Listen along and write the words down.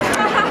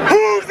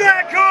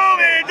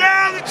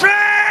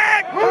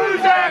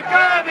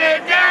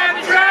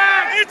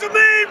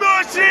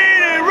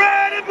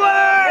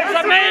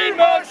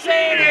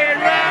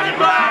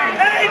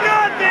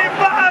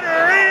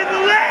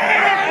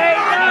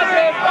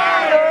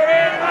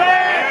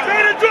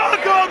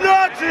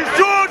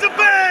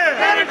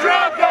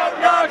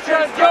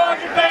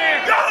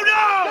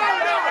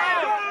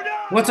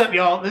What's up,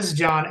 y'all? This is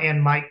John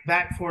and Mike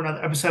back for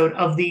another episode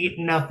of the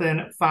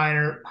Nothing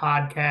Finer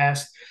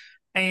podcast.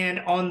 And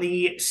on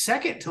the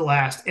second to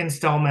last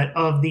installment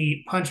of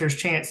the Puncher's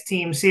Chance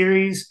team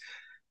series,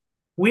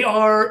 we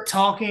are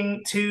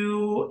talking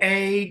to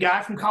a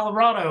guy from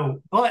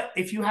Colorado. But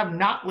if you have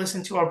not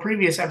listened to our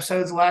previous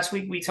episodes, last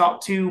week we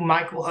talked to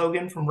Michael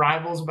Hogan from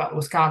Rivals about the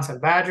Wisconsin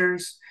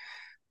Badgers.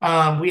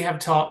 We have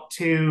talked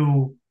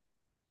to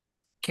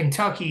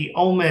Kentucky,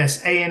 Ole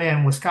Miss,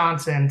 A&M,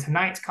 Wisconsin.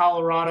 Tonight's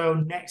Colorado.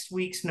 Next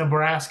week's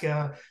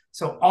Nebraska.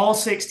 So all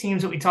six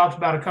teams that we talked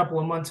about a couple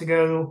of months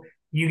ago,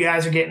 you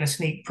guys are getting a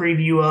sneak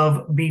preview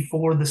of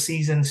before the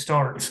season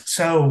starts.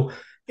 So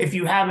if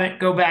you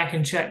haven't, go back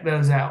and check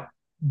those out.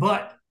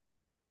 But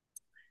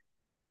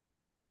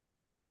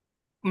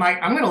Mike,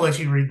 I'm going to let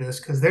you read this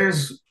because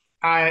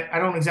I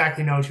don't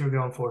exactly know what you were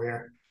going for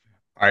here.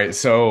 All right,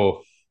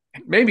 so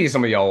maybe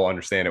some of y'all will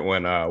understand it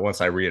when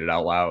once I read it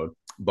out loud.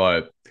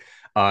 But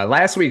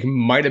last week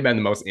might have been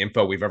the most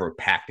info we've ever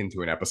packed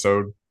into an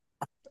episode.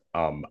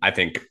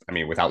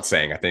 Without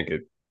saying, I think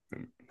it.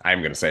 I'm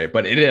going to say it,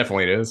 but it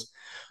definitely is.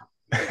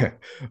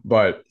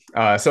 But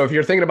so if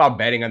you're thinking about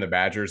betting on the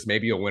Badgers,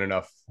 maybe you'll win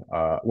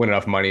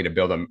enough money to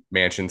build a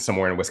mansion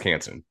somewhere in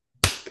Wisconsin.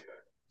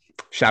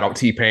 Shout out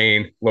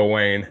T-Pain, Lil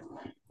Wayne.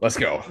 Let's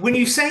go. When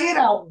you say it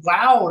out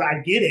loud, I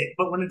get it,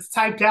 but when it's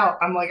typed out,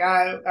 I'm like,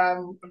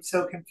 I'm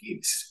so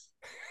confused.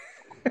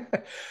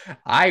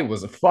 I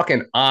was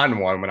fucking on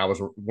one when I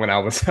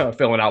was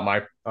filling out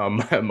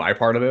my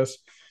part of this.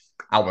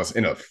 I was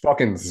in a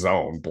fucking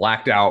zone,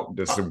 blacked out,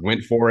 just Oh,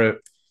 went for it.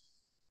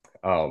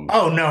 Um,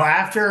 oh no!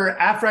 After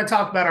I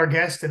talk about our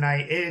guest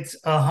tonight, it's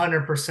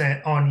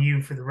 100% on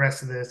you for the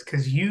rest of this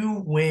because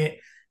you went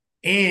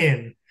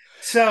in.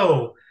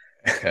 So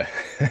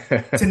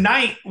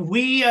tonight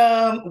we've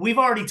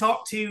already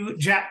talked to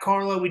Jack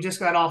Carlo. We just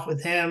got off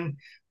with him.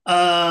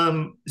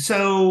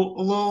 So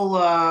a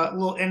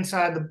little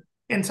inside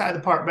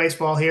the park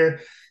baseball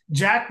here.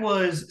 Jack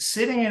was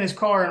sitting in his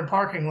car in a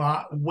parking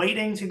lot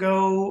waiting to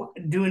go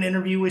do an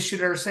interview with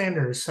Shedeur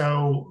Sanders.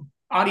 So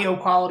audio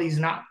quality is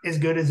not as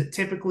good as it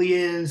typically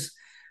is.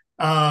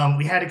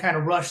 We had to kind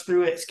of rush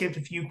through it, skipped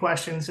a few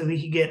questions so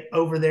we could get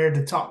over there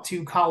to talk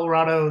to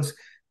Colorado's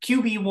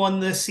QB1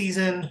 this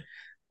season.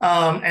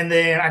 And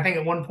then I think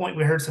at one point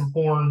we heard some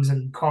horns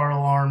and car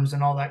alarms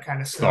and all that kind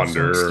of stuff. So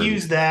Thunder and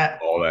excuse that.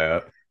 all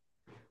that.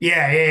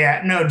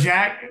 Yeah. No,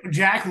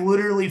 Jack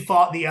literally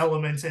fought the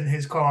elements in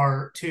his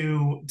car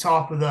to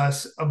talk with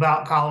us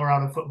about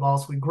Colorado football.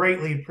 So we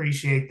greatly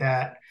appreciate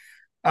that.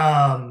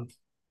 Um,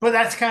 but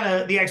that's kind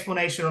of the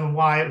explanation on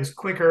why it was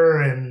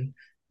quicker, and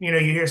you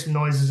hear some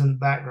noises in the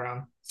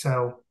background.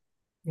 So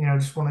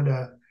just wanted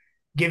to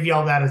give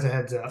y'all that as a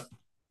heads up.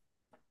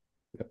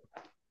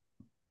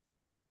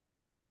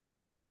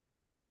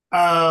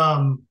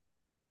 Um,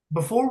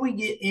 Before we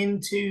get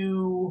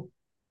into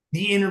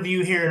the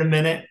interview here in a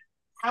minute,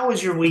 how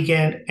was your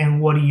weekend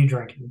and what are you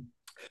drinking?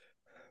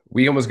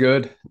 Weekend was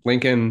good.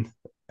 Lincoln,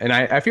 and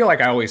I feel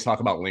like I always talk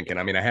about Lincoln.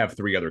 I mean, I have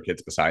three other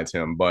kids besides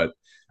him, but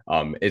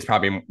it's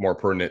probably more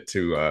pertinent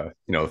to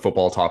the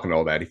football talk and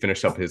all that. He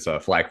finished up his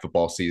flag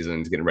football season.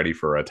 He's getting ready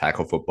for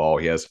tackle football.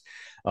 He has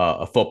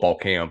a football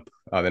camp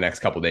the next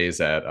couple of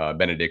days at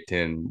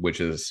Benedictine,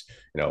 which is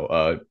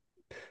a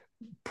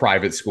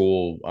private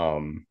school,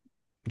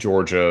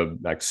 Georgia,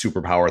 like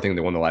superpower. I think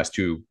they won the last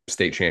two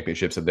state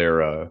championships at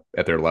their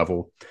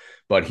level.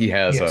 But he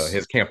has Yes.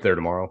 his camp there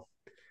tomorrow.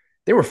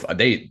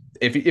 They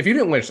if you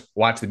didn't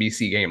watch the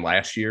BC game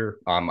last year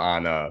on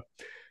a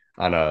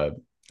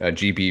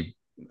GP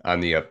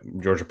on the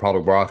Georgia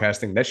Public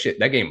Broadcasting,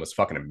 that game was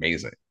fucking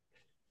amazing.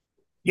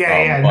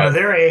 Yeah. No, But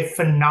they're a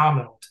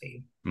phenomenal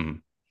team.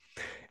 mm,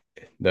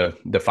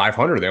 the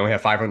 500, they only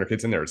have 500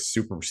 kids in there. It's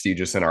super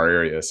prestigious in our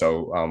area,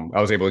 so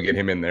I was able to get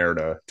him in there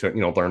to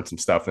learn some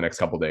stuff the next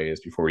couple of days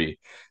before he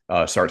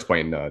starts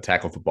playing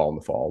tackle football in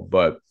the fall.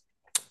 But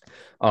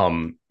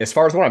as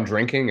far as what I'm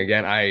drinking,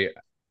 again,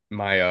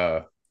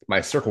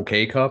 my Circle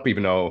K cup,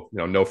 even though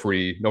no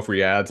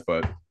free ads,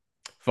 but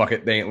fuck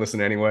it, they ain't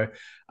listening anyway.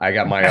 I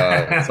got my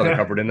Southern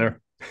Comfort in there.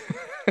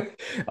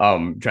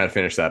 Trying to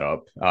finish that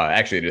up.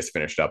 Actually, it just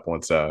finished up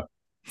once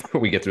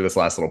we get through this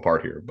last little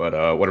part here.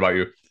 But what about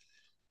you?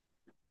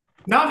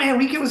 No, man,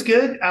 weekend was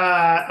good.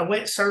 I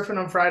went surfing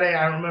on Friday.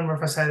 I don't remember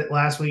if I said it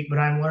last week, but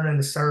I'm learning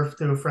to surf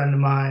through a friend of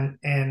mine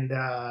and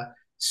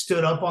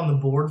stood up on the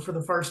board for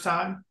the first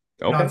time.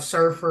 I've Okay.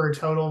 surfed for a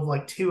total of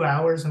like 2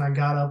 hours and I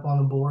got up on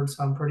the board,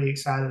 so I'm pretty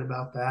excited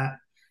about that.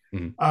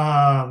 Mhm.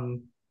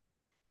 Um,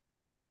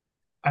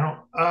 I don't,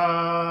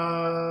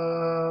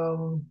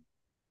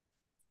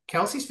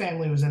 Kelsey's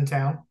family was in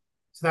town,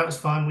 so that was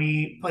fun.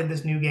 We played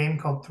this new game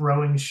called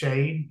Throwing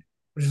Shade,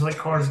 which is like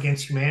Cards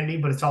Against Humanity,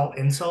 but it's all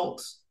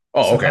insults.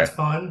 Oh, So okay. that's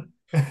fun.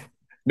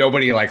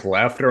 Nobody like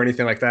left or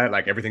anything like that.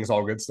 Like everything's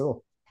all good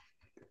still.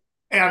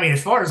 And I mean,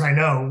 as far as I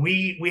know,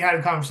 we had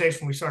a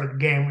conversation when we started the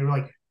game. We were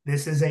like,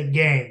 "This is a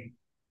game.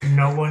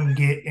 No one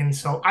get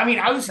insult." I mean,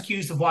 I was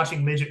accused of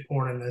watching midget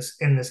porn in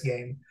this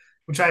game,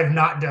 which I have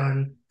not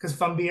done because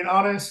if I'm being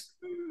honest,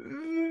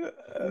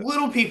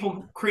 little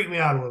people creep me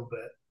out a little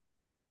bit.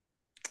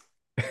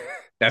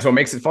 That's what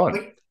makes it fun.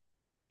 Like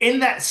in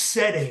that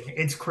setting,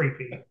 it's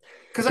creepy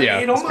because Yeah,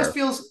 it that's almost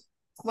fair. feels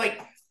like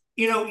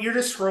you're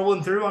just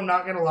scrolling through. I'm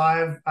not gonna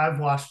lie, I've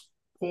watched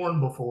porn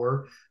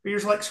before, but you're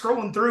just like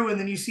scrolling through, and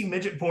then you see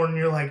midget porn, and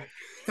you're like,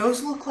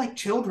 those look like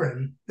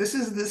children. This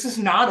is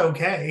not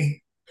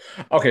okay.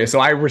 Okay,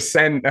 so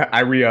rescind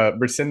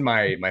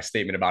my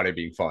statement about it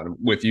being fun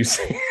with you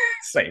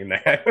saying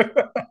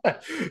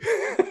that.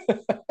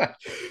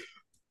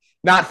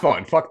 Not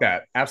fun. Fuck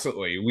that.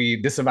 Absolutely.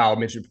 We disavow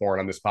midget porn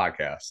on this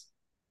podcast.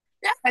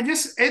 Yeah,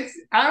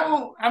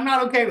 I'm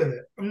not okay with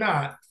it. I'm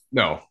not.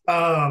 No.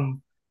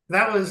 Um,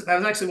 that was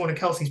actually one of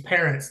Kelsey's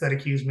parents that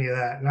accused me of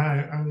that, and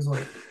I was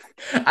like,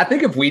 I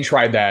think if we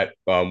tried that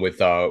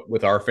with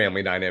our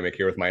family dynamic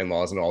here with my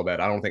in-laws and all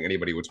that, I don't think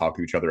anybody would talk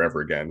to each other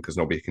ever again because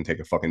nobody can take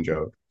a fucking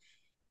joke.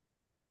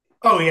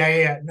 oh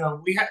yeah.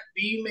 No,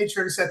 we made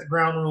sure to set the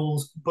ground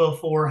rules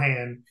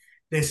beforehand.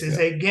 This is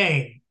Yeah. a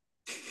game.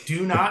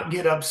 Do not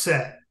get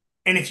upset.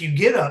 And if you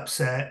get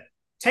upset,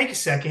 take a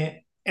second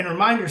and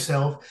remind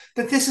yourself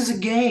that this is a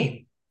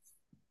game.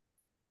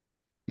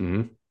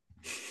 Mm-hmm.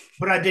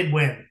 But I did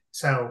win.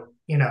 So,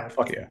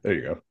 Fuck yeah. There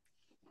you go.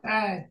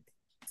 I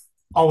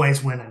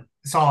always winning.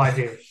 That's all I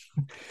do.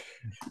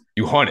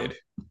 You hunted.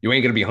 You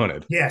ain't gonna be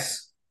hunted.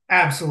 Yes,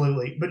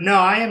 absolutely. But no,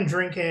 I am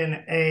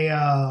drinking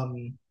a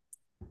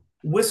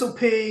Whistle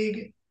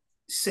Pig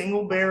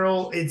single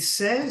barrel. It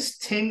says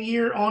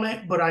 10-year on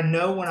it, but I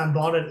know when I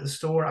bought it at the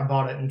store, I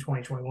bought it in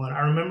 2021. I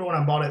remember when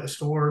I bought it at the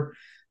store,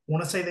 I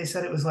want to say they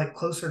said it was like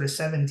closer to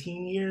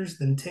 17 years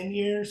than 10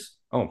 years.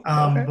 Oh,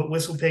 okay. But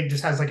Whistle Pig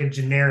just has like a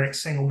generic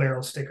single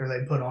barrel sticker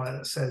they put on it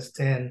that says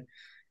 10.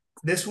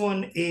 This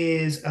one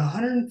is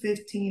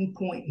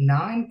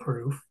 115.9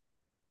 proof.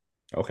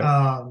 Okay.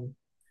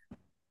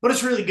 But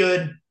it's really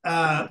good.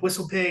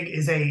 Whistle Pig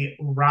is a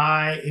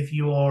rye. If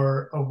you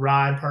are a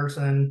rye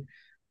person,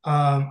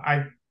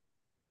 I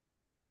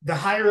the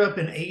higher up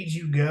in age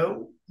you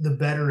go, the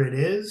better it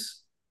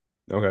is.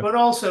 Okay. But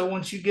also,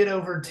 once you get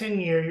over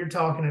 10-year, you're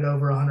talking at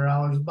over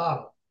 $100 a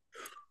bottle.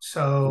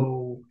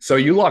 So So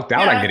you lucked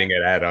out on yeah, getting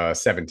it at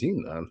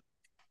 17 then.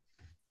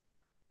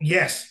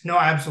 yes, no,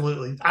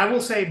 absolutely. I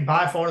will say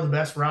by far the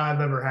best rye I've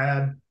ever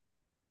had,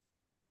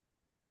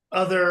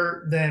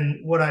 other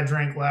than what I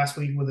drank last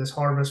week with this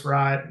Harvest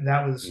Rye.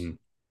 Mm,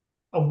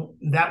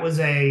 That was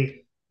a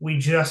we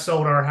just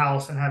sold our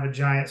house and have a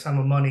giant sum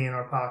of money in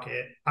our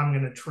pocket. I'm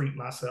going to treat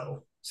myself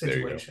there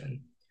you go.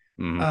 situation.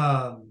 Mm-hmm.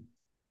 Um,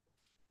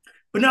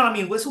 but no, I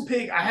mean, Whistle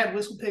Pig, I had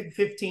Whistle Pig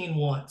 15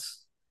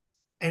 once,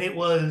 and it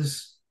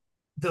was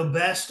the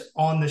best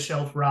on the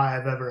shelf rye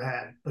I've ever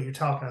had. But you're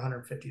talking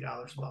 $150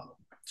 a bottle.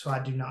 So I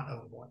do not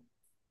own one.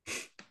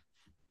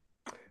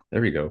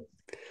 There you go.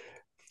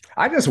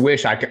 I just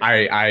wish I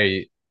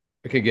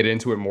could get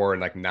into it more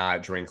and like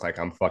not drink like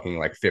I'm fucking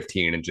like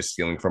 15 and just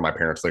stealing from my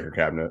parents' liquor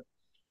cabinet.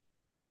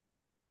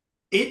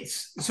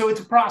 It's a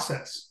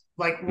process.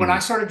 Like when I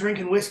Mm-hmm. started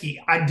drinking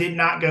whiskey, I did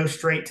not go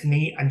straight to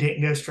neat. I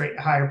didn't go straight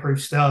to higher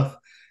proof stuff.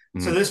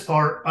 So Mm-hmm. this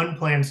part,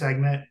 unplanned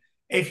segment,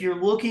 if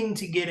you're looking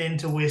to get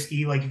into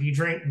whiskey, like if you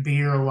drink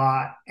beer a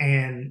lot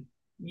and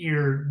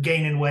you're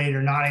gaining weight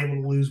or not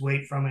able to lose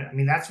weight from it, I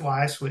mean, that's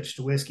why I switched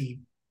to whiskey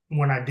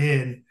when I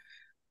did.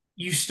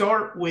 You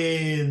start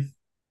with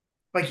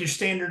like your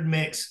standard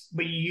mix,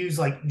 but you use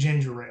like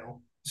ginger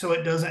ale. So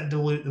it doesn't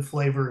dilute the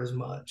flavor as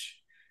much.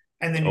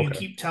 And then you Okay.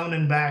 keep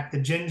toning back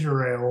the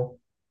ginger ale,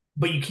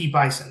 but you keep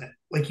ice in it.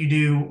 Like you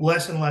do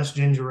less and less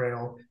ginger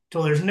ale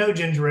till there's no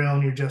ginger ale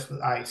and you're just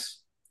with ice.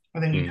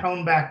 And then you Mm.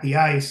 tone back the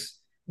ice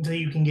until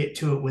you can get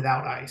to it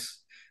without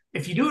ice.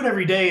 If you do it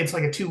every day, it's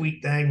like a 2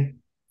 week thing.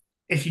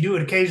 If you do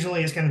it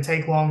occasionally, it's going to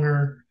take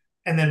longer.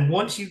 And then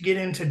once you get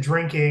into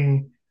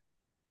drinking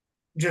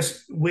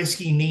just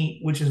whiskey neat,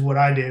 which is what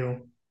I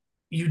do,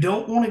 you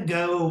don't want to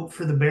go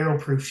for the barrel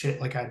proof shit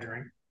like I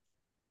drink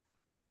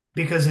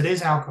because it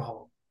is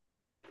alcohol.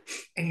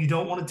 And you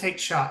don't want to take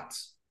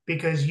shots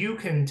because you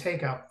can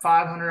take a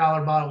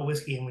 $500 bottle of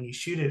whiskey and when you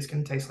shoot it, it's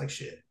going to taste like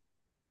shit.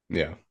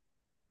 Yeah.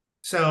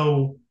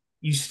 So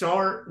you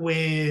start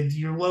with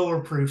your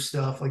lower proof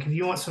stuff. Like if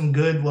you want some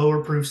good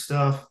lower proof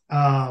stuff,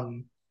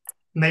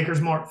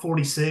 Maker's Mark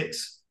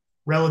 46,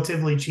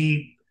 relatively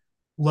cheap,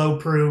 low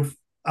proof.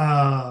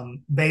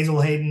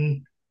 Basil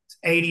Hayden, it's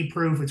 80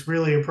 proof. It's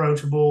really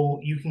approachable.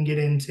 You can get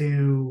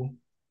into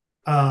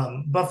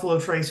Buffalo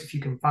Trace if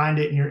you can find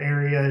it in your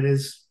area. It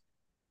is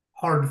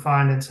hard to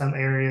find in some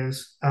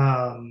areas.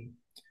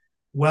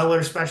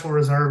 Weller Special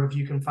Reserve if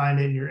you can find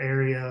it in your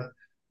area.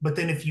 But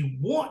then if you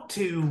want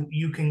to,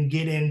 you can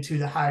get into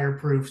the higher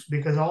proofs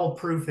because all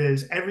proof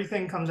is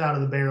everything comes out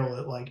of the barrel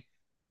at like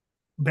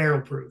barrel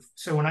proof.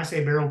 So when I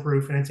say barrel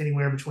proof and it's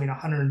anywhere between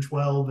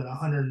 112 and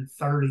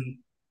 130,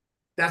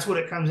 that's what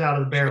it comes out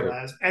of the barrel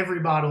Shit. as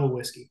every bottle of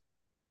whiskey.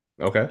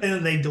 Okay. And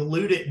then they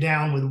dilute it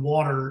down with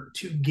water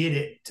to get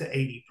it to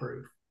 80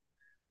 proof.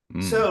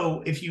 Mm.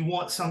 So if you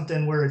want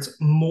something where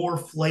it's more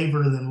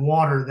flavor than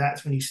water,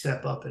 that's when you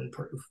step up in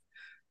proof.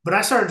 But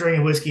I started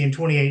drinking whiskey in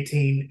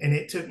 2018, and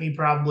it took me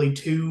probably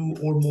 2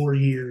 or more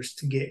years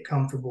to get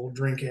comfortable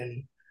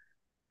drinking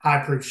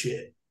high proof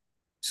shit.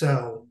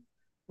 So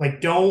Like,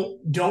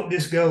 don't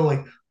just go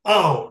like,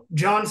 oh,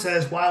 John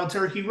says wild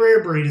turkey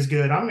rare breed is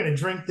good. I'm going to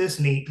drink this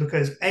neat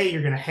because A,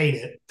 you're going to hate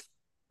it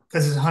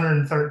because it's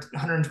 113,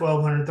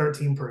 112,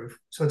 113 proof.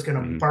 So it's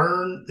going to Mm-hmm.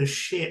 burn the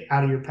shit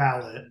out of your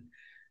palate.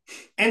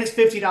 And it's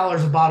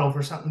 $50 a bottle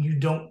for something you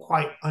don't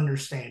quite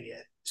understand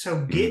yet. So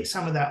Mm-hmm. get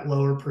some of that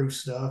lower proof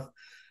stuff.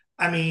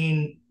 I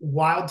mean,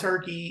 wild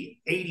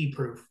turkey 80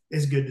 proof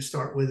is good to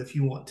start with if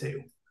you want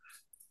to.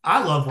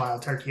 I love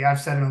wild turkey.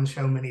 I've said it on the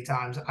show many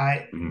times.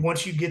 I Mm-hmm.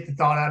 Once you get the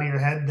thought out of your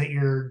head that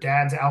your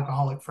dad's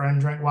alcoholic friend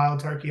drank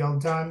wild turkey all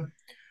the time,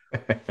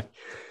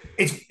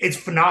 it's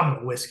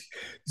phenomenal whiskey.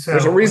 There's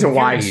a So like reason if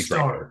you're why gonna he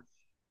drank it. start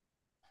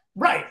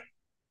right,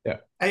 Yeah.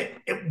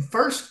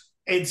 first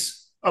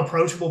it's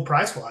approachable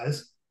price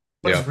wise,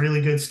 but Yeah. it's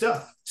really good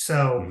stuff. So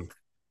Mm-hmm.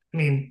 I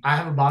mean, I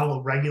have a bottle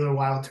of regular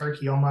wild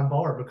turkey on my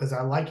bar because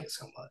I like it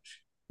so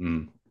much.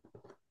 Mm-hmm.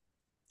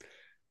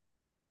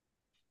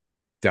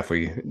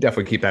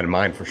 Definitely keep that in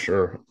mind for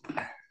sure.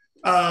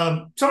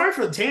 Sorry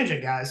for the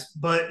tangent, guys,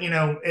 but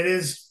it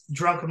is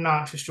drunk,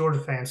 obnoxious Georgia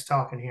fans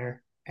talking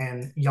here,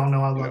 and y'all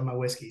know I love Yeah. my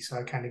whiskey, so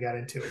I kind of got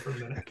into it for a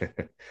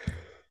minute.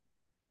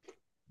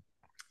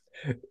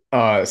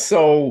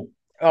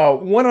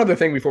 One other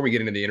thing before we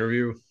get into the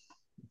interview,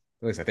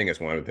 at least I think it's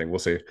one other thing. We'll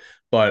see.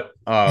 But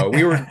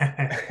we were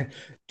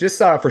just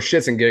for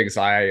shits and gigs.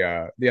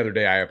 The other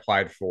day I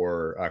applied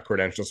for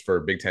credentials for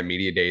Big Ten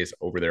Media Days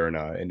over there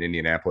in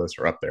Indianapolis,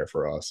 or up there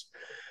for us.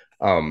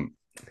 Um,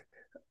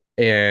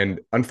 and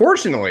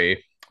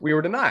unfortunately, we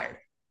were denied.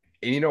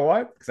 And you know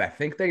what? Because I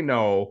think they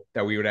know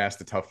that we would ask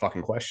the tough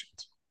fucking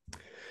questions.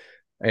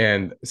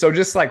 And so,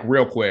 just like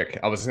real quick,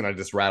 I was gonna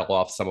just rattle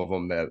off some of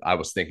them that I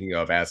was thinking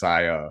of as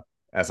I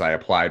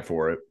applied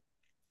for it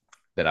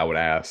that I would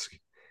ask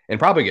and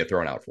probably get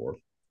thrown out for.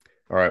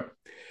 All right.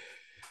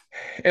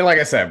 And like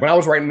I said, when I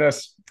was writing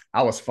this,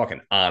 I was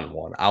fucking on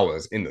one. I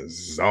was in the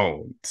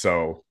zone.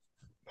 So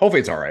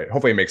hopefully it's all right.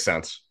 Hopefully it makes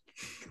sense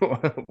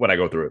when I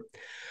go through it.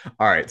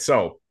 All right.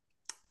 So,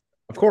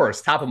 of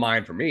course, top of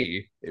mind for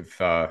me, if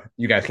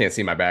you guys can't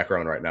see my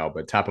background right now,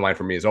 but top of mind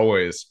for me is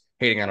always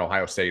hating on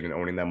Ohio State and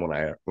owning them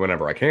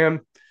whenever I can.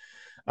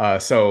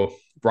 So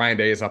Brian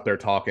Day is up there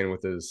talking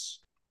with his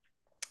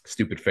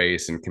stupid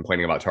face and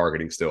complaining about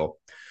targeting still.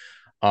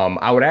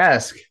 I would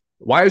ask,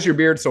 why is your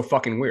beard so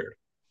fucking weird?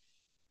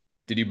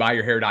 Did you buy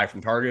your hair dye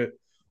from Target?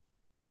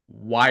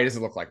 Why does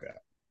it look like that?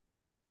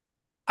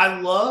 I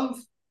love,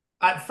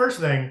 first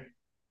thing,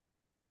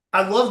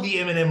 I love the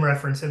Eminem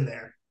reference in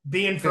there.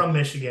 Being from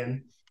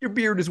Michigan, Your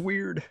beard is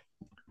weird.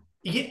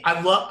 yeah,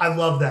 I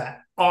love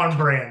that on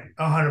brand,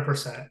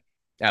 100%.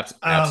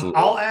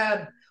 Absolutely.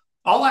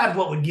 I'll add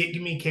what would get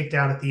me kicked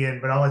out at the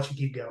end, but I'll let you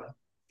keep going.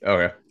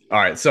 Okay. All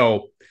right.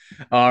 So,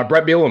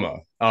 Brett Bielema.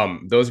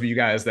 Those of you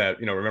guys that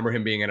remember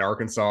him being in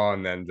Arkansas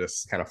and then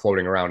just kind of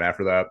floating around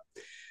after that.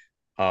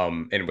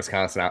 In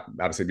Wisconsin,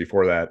 obviously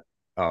before that.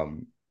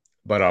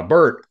 But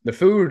Bert, the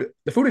food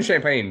in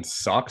Champaign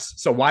sucks.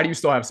 So why do you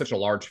still have such a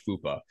large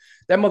fupa?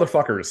 That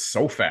motherfucker is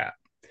so fat.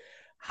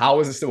 How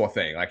is it still a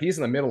thing? Like he's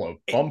in the middle of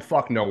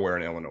bumfuck nowhere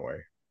in Illinois.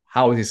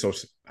 How is he so?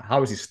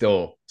 How is he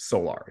still so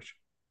large?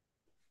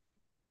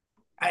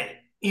 I,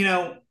 you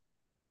know,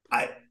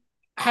 I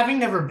having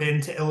never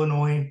been to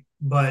Illinois,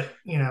 but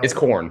It's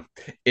corn.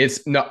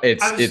 It's no. I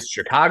It's was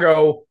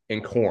Chicago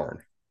and corn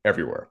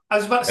everywhere. I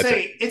was about to That's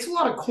it. say it's a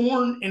lot of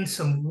corn and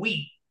some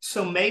wheat.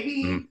 So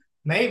Mhm.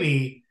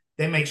 maybe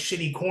they make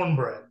shitty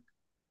cornbread.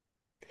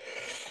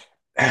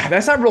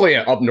 That's not really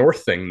an up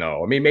north thing,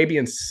 though. I mean, maybe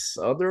in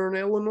southern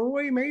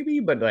Illinois, maybe,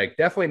 but like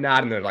definitely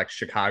not in the like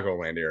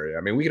Chicagoland area.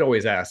 I mean, we could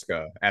always ask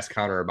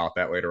Connor about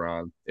that later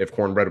on if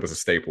cornbread was a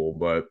staple.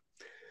 But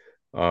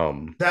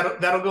um,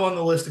 That'll go on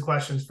the list of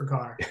questions for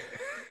Connor.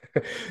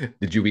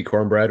 did you eat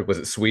cornbread? Was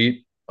it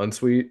sweet,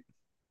 unsweet?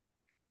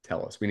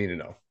 Tell us. We need to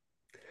know.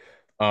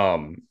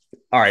 All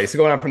right. So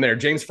going on from there,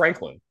 James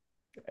Franklin,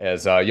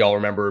 as y'all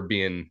remember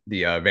being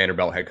the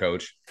Vanderbilt head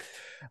coach.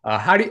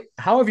 How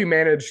have you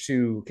managed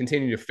to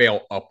continue to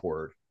fail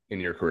upward in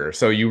your career?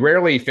 So you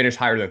rarely finish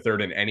higher than third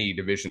in any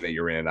division that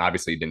you're in.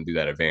 Obviously, you didn't do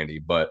that at Vandy,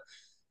 but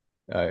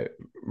uh,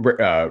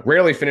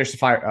 rarely finish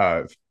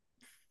higher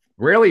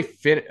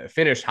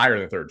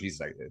than third.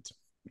 Jesus,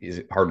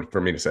 it's hard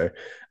for me to say.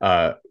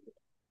 Uh,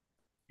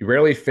 you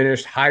rarely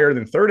finished higher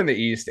than third in the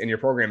East, and your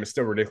program is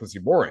still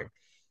ridiculously boring.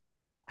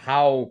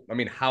 How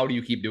do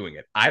you keep doing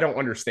it? I don't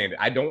understand it.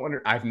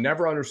 I've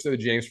never understood the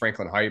James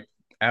Franklin hype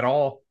at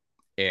all.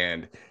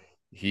 And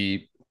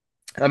he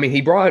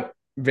brought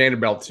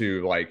Vanderbilt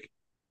to like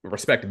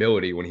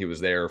respectability when he was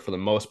there for the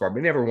most part, but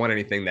he never won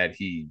anything that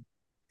he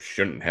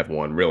shouldn't have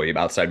won, really,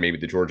 outside maybe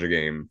the Georgia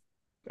game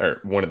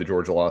or one of the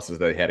Georgia losses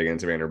that he had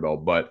against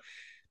Vanderbilt. But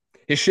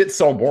his shit's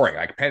so boring.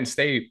 Like Penn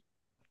State,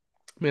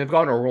 I mean, they've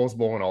gone to a Rose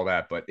Bowl and all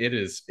that, but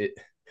it.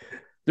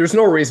 There's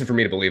no reason for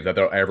me to believe that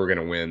they're ever going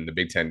to win the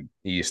Big Ten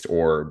East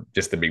or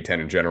just the Big Ten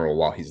in general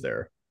while he's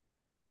there.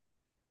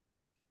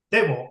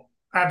 They won't.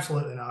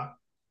 Absolutely not.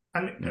 I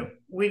Mm-hmm.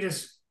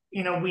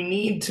 mean, we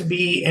need to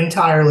be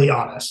entirely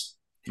honest.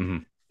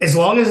 Mm-hmm. As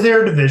long as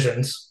there are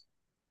divisions,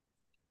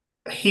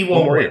 he One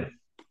won't more win. year.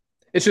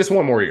 It's just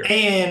one more year.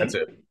 That's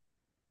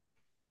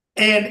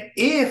And it.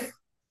 if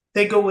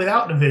they go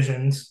without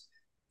divisions,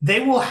 they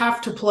will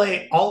have to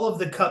play all of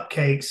the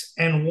cupcakes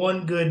and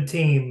one good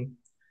team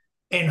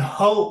and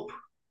hope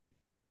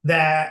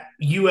that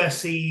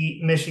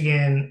USC,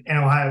 Michigan, and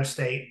Ohio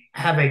State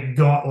have a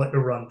gauntlet to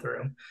run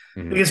through.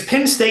 Mm-hmm. Because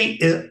Penn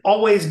State is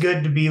always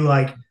good to be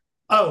like,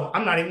 oh,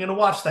 I'm not even going to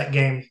watch that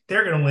game.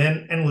 They're going to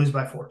win and lose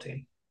by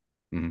 14.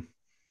 Mm-hmm.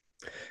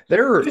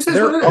 This is what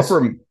They're it is.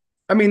 upper.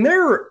 I mean,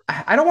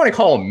 I don't want to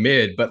call them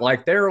mid, but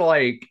like they're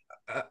like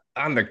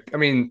on the. I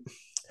mean,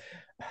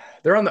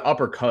 they're on the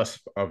upper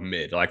cusp of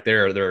mid. Like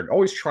they're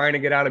always trying to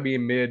get out of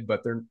being mid,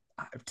 but they're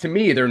to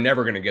me they're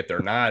never going to get there.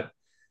 Not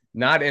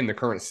in the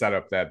current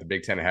setup that the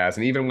Big Ten has,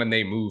 and even when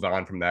they move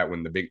on from that,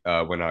 when the big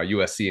when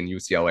USC and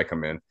UCLA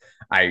come in,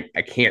 I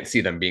can't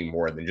see them being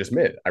more than just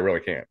mid. I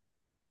really can't.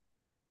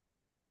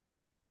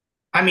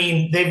 I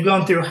mean, they've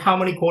gone through how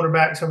many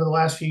quarterbacks over the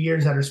last few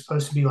years that are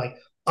supposed to be like,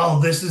 oh,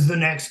 this is the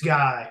next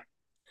guy.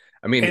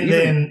 I mean, And even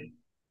then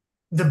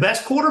the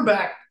best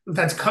quarterback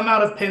that's come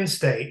out of Penn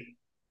State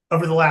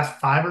over the last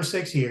 5 or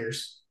 6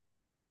 years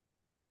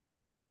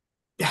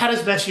had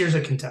his best years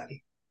at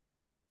Kentucky.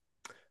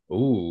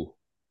 ooh,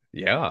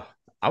 yeah,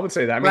 I would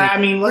say that. I mean, I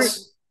mean,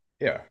 let's.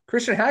 yeah,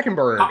 Christian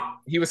Hackenberg,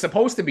 he was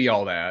supposed to be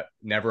all that,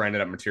 never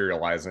ended up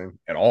materializing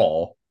at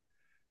all.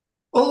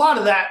 A lot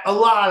of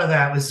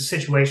that was the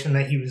situation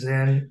that he was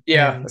in,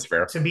 Yeah, and that's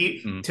fair. to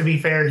be Mm. to be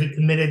fair, he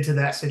committed to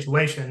that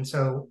situation.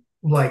 So,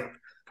 like,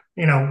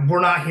 we're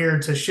not here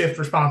to shift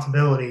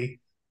responsibility,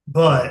 Mm.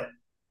 but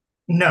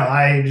no,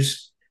 I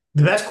just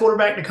the best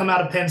quarterback to come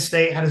out of Penn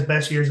State had his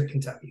best years at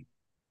Kentucky.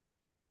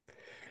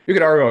 You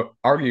could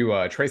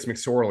argue Trace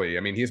McSorley.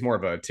 I mean, he's more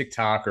of a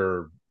TikTok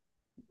or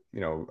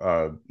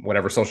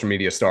whatever social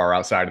media star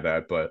outside of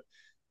that, but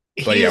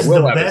He yeah, is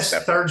Will the Levis best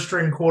definitely. third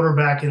string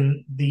quarterback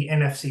in the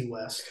NFC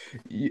West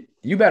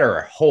You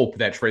better hope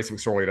that Trace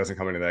McSorley doesn't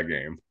come into that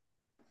game.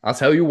 I'll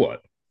tell you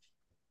what.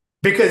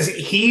 because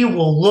he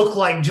will look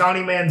like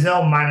Johnny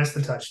Manziel minus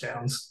the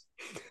touchdowns.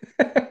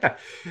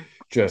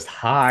 Just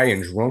high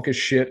and drunk as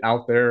shit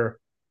out there.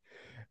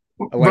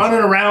 Running Allegedly.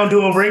 around,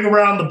 doing ring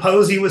around the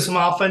posy with some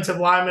offensive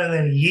linemen, and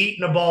then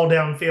yeeting a ball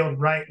downfield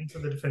right into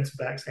the defensive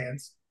back's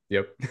hands.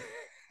 Yep.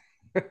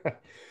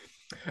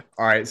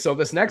 All right. So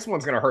this next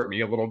one's gonna hurt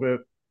me a little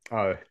bit,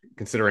 uh,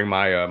 considering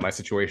my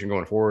situation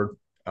going forward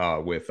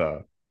with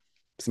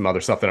some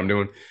other stuff that I'm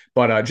doing.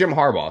 But Jim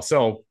Harbaugh.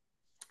 So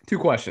two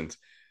questions.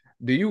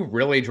 Do you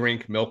really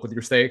drink milk with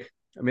your steak?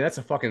 I mean, that's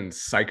a fucking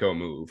psycho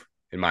move,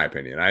 in my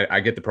opinion. I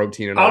get the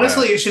protein and all that.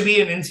 Honestly, it should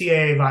be an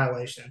NCAA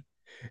violation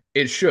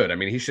It should. I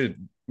mean, he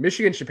should.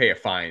 Michigan should pay a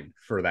fine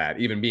for that,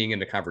 even being in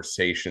the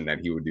conversation that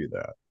he would do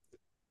that.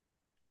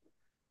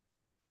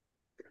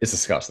 It's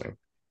disgusting.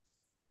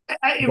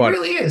 It But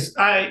really is.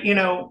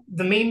 The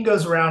meme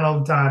goes around all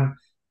the time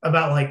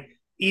about like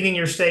eating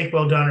your steak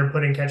well done or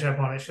putting ketchup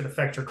on it should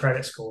affect your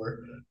credit score.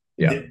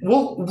 yeah,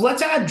 Well,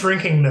 let's add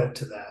drinking milk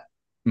to that.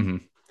 mm-hmm.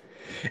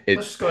 Let's it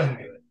just go ahead and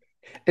do it.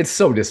 it's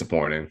so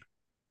disappointing.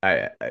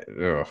 Ugh. I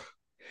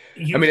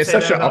You mean, could it's say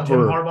such that an about Jim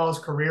upper Harbaugh's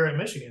career at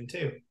Michigan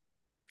too.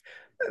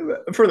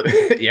 for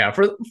the yeah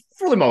for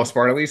the most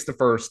part. At least the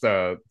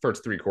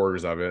first 3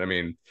 quarters of it. I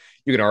mean,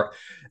 you can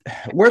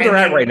where they're And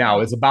at right then now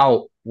is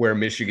about where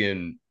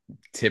Michigan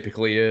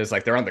typically is.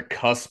 Like they're on the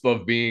cusp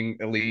of being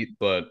elite,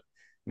 but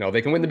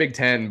they can win the Big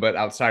Ten. But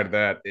outside of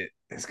that,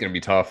 it's going to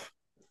be tough.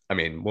 I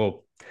mean,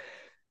 well,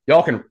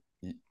 y'all can.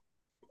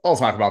 I'll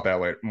talk about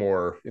that later,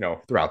 more,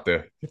 throughout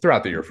the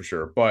year for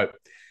sure. But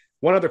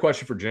one other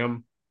question for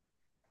Jim,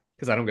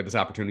 because I don't get this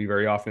opportunity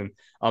very often.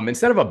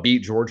 Instead of a beat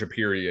Georgia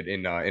period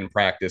in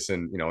practice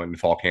and in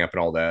fall camp and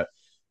all that,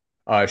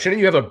 shouldn't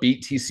you have a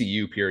beat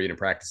TCU period in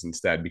practice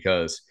instead?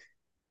 Because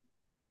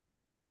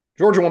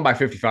Georgia won by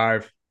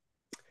 55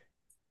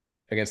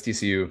 against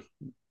TCU.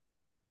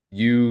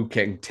 You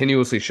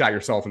continuously shot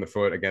yourself in the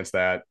foot against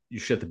that. You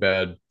shit the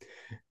bed.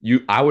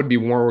 I would be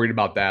more worried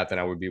about that than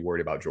I would be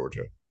worried about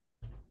Georgia.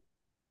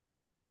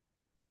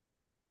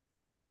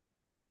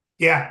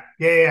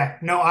 yeah.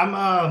 No,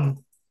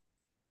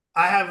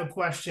 I have a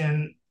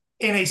question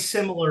in a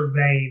similar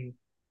vein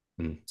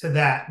Mm. to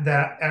that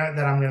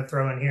I'm going to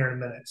throw in here in a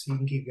minute, so you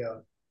can keep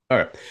going.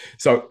 Okay,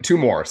 so two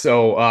more.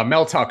 So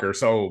Mel Tucker.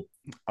 So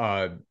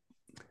uh,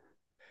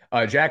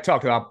 Jack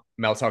talked about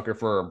Mel Tucker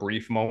for a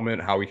brief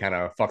moment, how he kind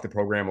of fucked the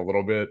program a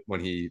little bit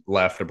when he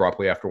left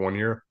abruptly after 1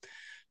 year.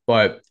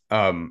 But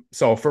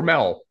so for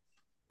Mel,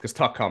 because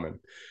Tuck coming,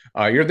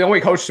 you're the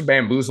only coach to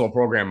bamboozle a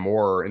program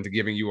more into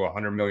giving you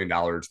 $100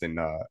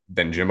 million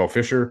than Jimbo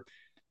Fisher.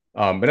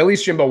 But at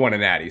least Jimbo won a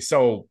natty.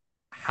 So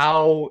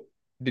how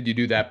did you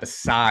do that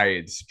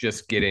besides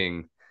just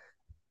getting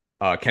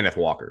Kenneth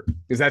Walker?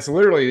 Because that's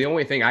literally the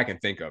only thing I can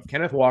think of.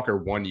 Kenneth Walker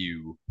won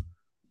you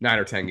 9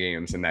 or 10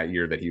 games in that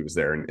year that he was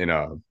there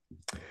in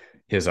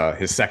his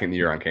second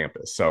year on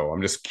campus. So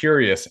I'm just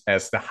curious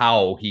as to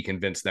how he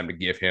convinced them to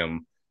give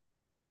him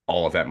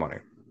all of that money.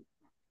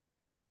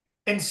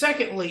 And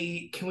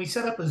secondly, can we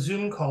set up a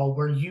Zoom call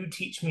where you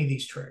teach me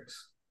these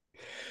tricks?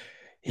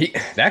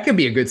 That could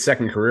be a good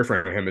second career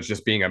for him, is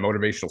just being a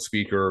motivational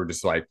speaker,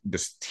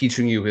 just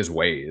teaching you his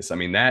ways. I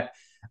mean, that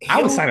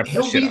I would sign He'll up for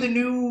that he'll shit be on. the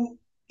new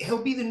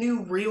he'll be the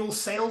new real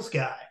sales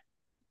guy.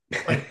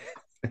 Like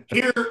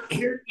here,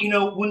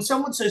 when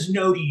someone says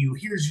no to you,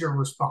 here's your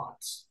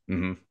response.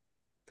 Mm-hmm.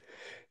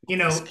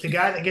 The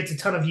guy that gets a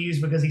ton of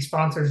views because he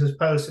sponsors his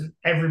post and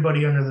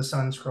everybody under the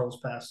sun scrolls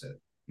past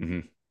it. Mm-hmm.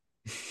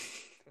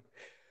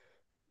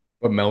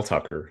 But Mel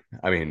Tucker,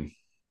 I mean,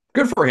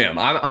 good for him.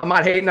 I'm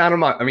not hating on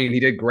him. I mean, he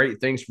did great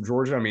things for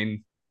Georgia. I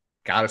mean,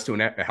 got us to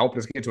helped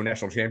us get to a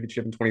national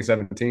championship in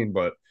 2017,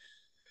 but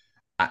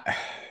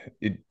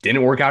it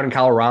didn't work out in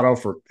Colorado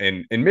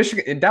in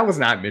Michigan. And that was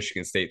not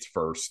Michigan State's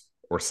first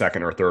or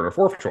second or third or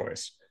fourth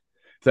choice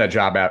for that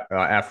job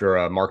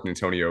after Mark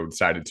Antonio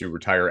decided to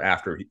retire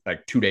after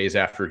like 2 days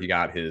after he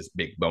got his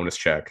big bonus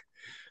check.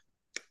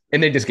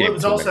 And they just Well, gave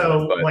it it was to him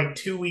anyway. also But like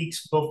 2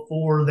 weeks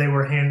before they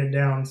were handed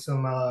down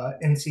some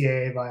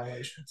NCAA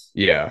violations.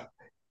 yeah.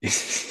 You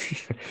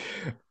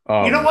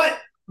know um, what?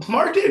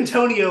 Mark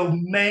D'Antonio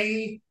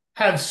may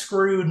have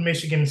screwed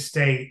Michigan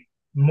State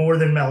more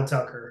than Mel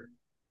Tucker.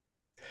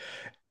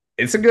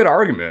 it's a good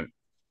argument.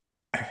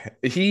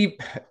 He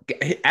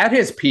at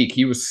his peak,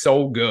 he was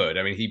so good.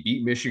 I mean, he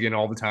beat Michigan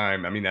all the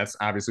time. I mean, that's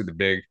obviously the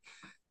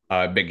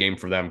big game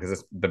for them because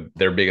it's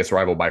their biggest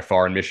rival by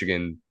far. And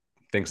Michigan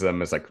thinks of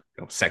them as like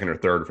second or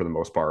third for the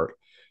most part.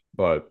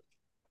 But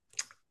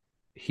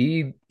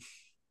he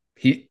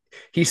he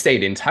he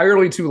stayed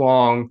entirely too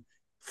long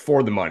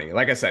for the money.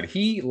 Like I said,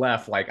 he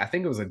left like I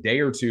think it was a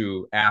day or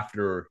two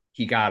after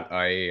he got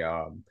I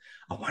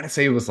want to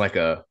say it was like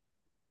a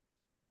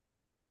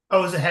Oh,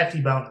 it was a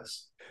hefty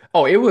bonus.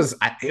 oh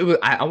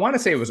I want to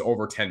say it was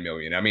over 10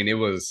 million. I mean, it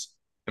was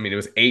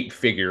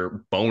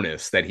 8-figure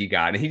bonus that he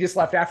got, and he just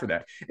left after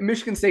that. And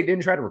Michigan State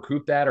didn't try to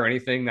recoup that or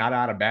anything, not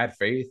out of bad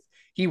faith.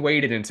 He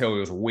waited until it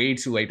was way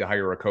too late to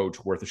hire a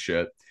coach worth of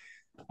shit.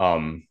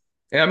 Um,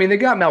 and I mean, they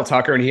got Mel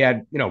Tucker, and he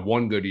had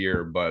one good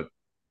year, but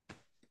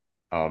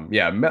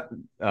yeah,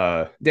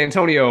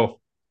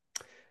 D'Antonio,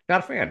 not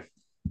a fan.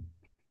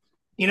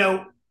 You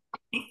know,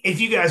 if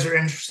you guys are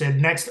interested,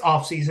 next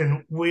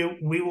offseason we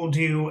will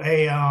do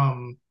a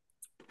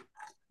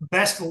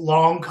best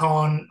long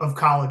con of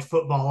college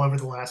football over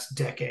the last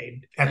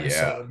decade Yeah.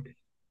 episode.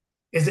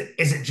 Is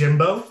it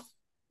Jimbo?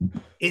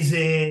 Is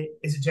it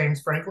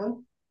James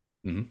Franklin?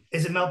 Mm-hmm.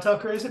 Is it Mel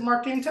Tucker? Is it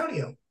Mark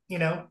D'Antonio?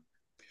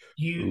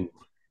 You Ooh,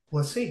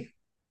 let's see.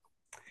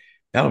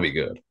 that'll be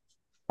good.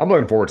 I'm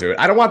looking forward to it.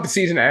 I don't want the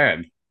season to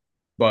end,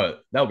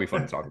 but that'll be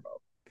fun to talk about.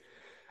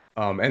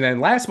 And then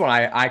last one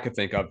I could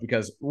think of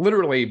because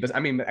literally, I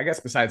mean, I guess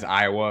besides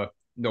Iowa,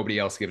 nobody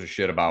else gives a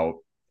shit about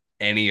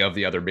any of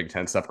the other Big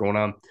Ten stuff going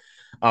on.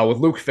 With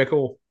Luke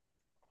Fickell,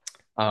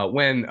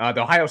 when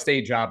the Ohio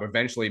State job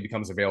eventually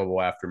becomes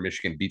available after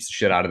Michigan beats the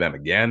shit out of them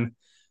again,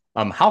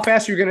 how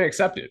fast are you going to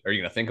accept it? Are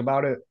you going to think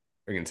about it?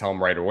 Are you going to tell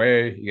them right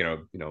away?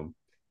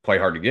 Play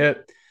hard to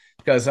get?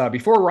 Because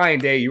before Ryan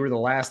Day, you were the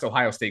last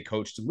Ohio State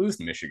coach to lose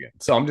to Michigan.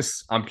 So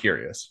I'm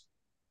curious.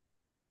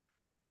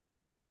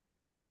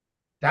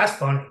 That's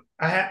funny.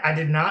 I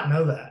did not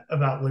know that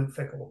about Luke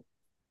Fickell.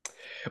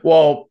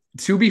 Well,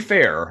 to be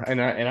fair, and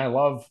I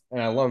love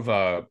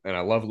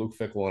Luke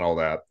Fickell and all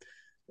that.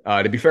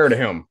 To be fair to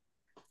him,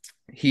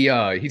 he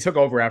took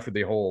over after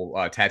the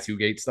whole tattoo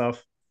gate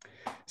stuff,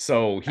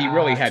 so he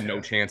really had no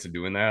Gotcha. chance of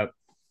doing that.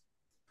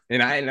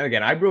 And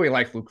again, I really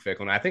like Luke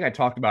Fickell, and I think I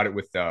talked about it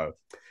with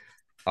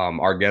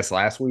our guest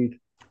last week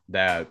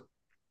that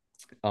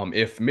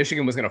if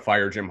Michigan was going to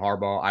fire Jim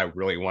Harbaugh, I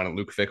really wanted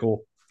Luke Fickell,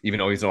 even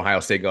though he's an Ohio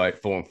State guy,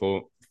 full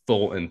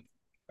and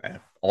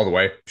all the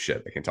way.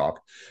 Shit, I can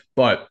talk,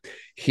 but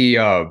he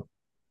I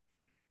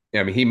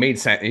mean, he made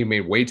sense. He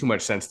made way too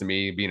much sense to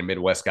me being a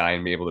Midwest guy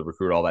and being able to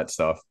recruit all that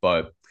stuff.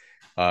 But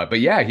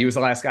yeah, he was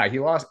the last guy. He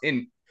lost,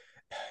 and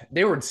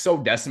they were so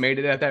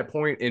decimated at that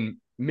point. And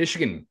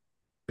Michigan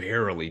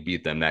barely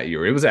beat them that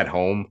year. It was at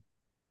home,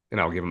 and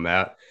I'll give him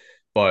that.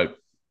 But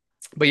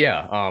but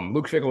yeah,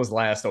 Luke Fickell was the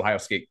last Ohio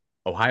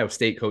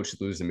State coach to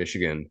lose to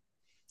Michigan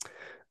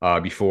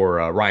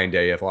before Ryan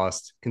Day have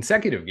lost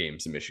consecutive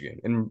games to Michigan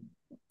and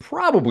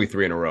probably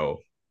 3 in a row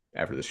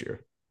after this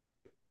year.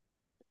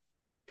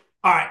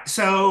 All right,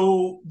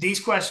 so these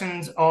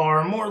questions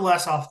are more or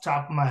less off the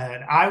top of my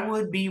head. I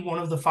would be one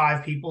of the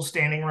five people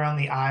standing around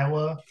the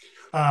Iowa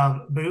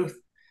booth.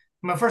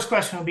 My first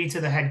question would be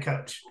to the head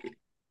coach,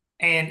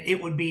 and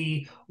it would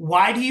be,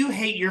 why do you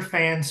hate your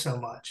fans so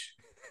much?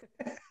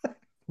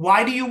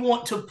 Why do you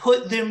want to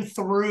put them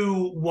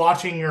through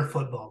watching your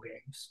football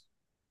games?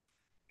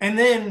 And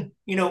then,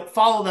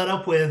 follow that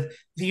up with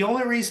the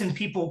only reason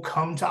people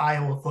come to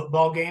Iowa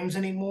football games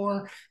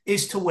anymore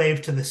is to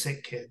wave to the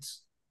sick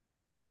kids.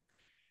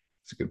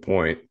 That's a good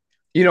point.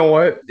 You know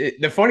what?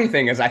 The funny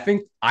thing is, I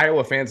think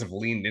Iowa fans have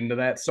leaned into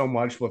that so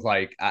much with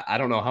like I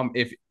don't know how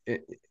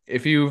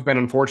if you've been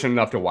unfortunate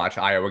enough to watch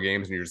Iowa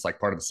games and you're just like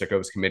part of the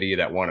sickos committee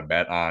that want to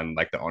bet on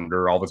like the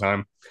under all the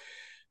time.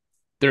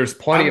 There's I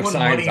plenty of won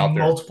signs money out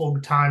there, multiple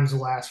times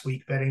last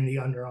week betting the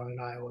under on an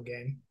Iowa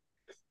game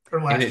or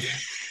and last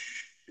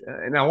year.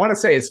 and I want to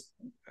say it's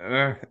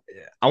going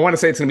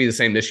to be the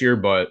same this year,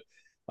 but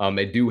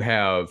they do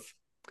have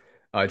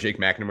Jake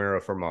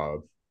McNamara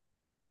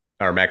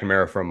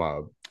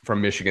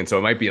from Michigan, so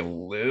it might be a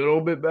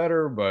little bit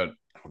better, but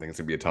I don't think it's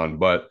going to be a ton.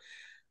 But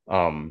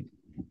um,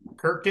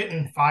 Kirk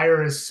didn't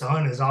fire his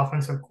son as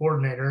offensive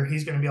coordinator.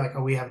 He's going to be like,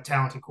 oh, we have a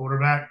talented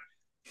quarterback.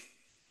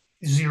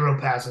 0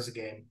 passes a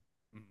game.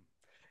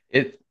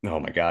 oh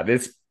my god,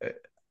 it's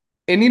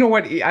and you know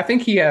what? I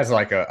think he has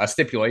like a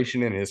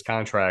stipulation in his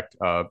contract,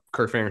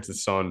 Kirk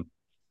Ferentz's son,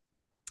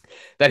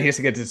 that he has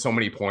to get to so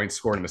many points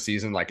scored in the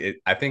season.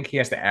 I think he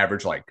has to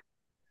average like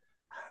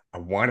I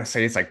want to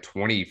say it's like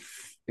 20.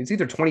 It's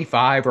either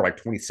 25 or like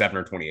 27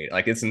 or 28.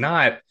 Like it's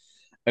not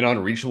an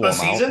unreachable A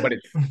amount, but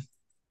season?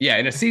 yeah,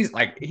 in a season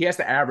like he has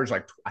to average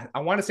like I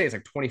want to say it's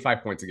like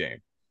 25 points a game.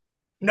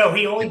 No,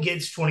 he only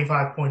gets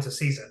 25 points a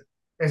season,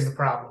 is the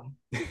problem.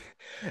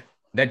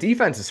 That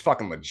defense is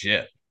fucking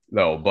legit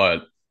though,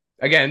 but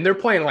again, they're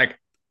playing like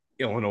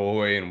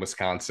Illinois and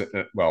Wisconsin.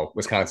 Well,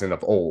 Wisconsin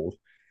of old,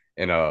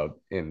 in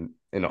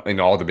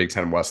all the Big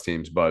Ten West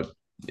teams. But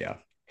yeah,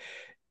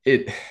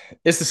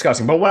 it's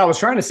disgusting. But what I was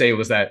trying to say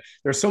was that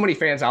there's so many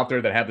fans out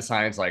there that have the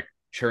signs like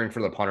cheering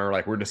for the punter,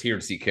 like we're just here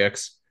to see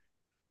kicks.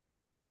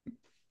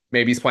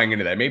 Maybe he's playing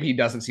into that. Maybe he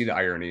doesn't see the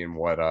irony in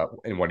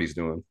what he's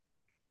doing.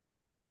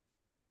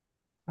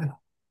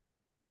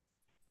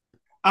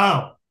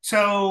 Oh,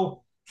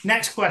 so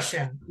next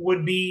question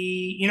would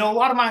be, a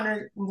lot of mine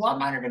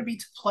are going to be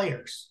to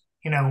players,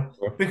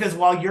 because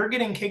while you're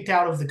getting kicked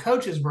out of the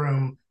coach's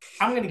room,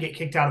 I'm going to get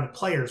kicked out of the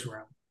player's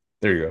room.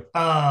 There you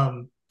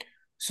go.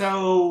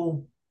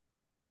 So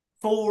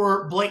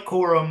for Blake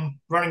Corum,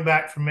 running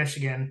back from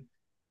Michigan,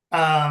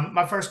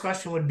 my first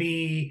question would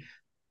be,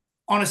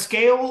 on a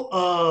scale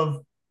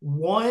of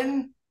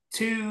 1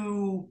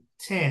 to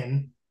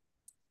 10,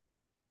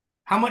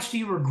 how much do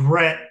you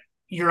regret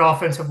your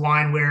offensive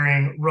line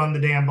wearing "Run the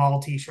Damn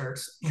Ball"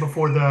 t-shirts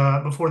before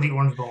the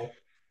Orange Bowl?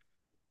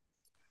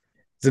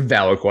 It's a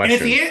valid And if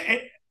question.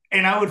 the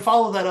and I would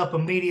follow that up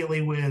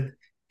immediately with,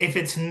 if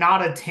it's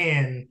not a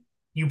 10,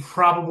 you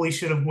probably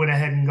should have went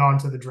ahead and gone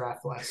to the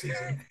draft last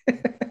season.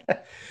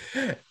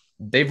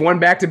 They've won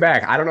back to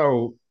back. I don't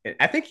know.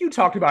 I think you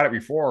talked about it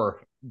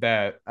before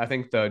that I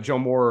think the Joe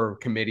Moore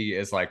committee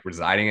is like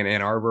residing in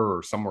Ann Arbor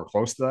or somewhere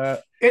close to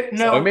that. So it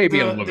No, may be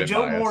a the little the bit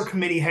Joe Moore biased.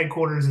 committee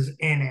headquarters is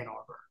in Ann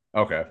Arbor.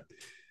 Okay.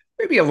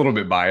 Maybe a little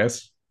bit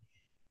biased.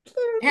 A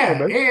little Yeah,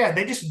 bit. yeah, yeah.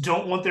 They just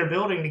don't want their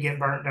building to get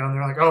burnt down.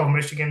 They're like, oh,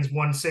 Michigan's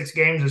won 6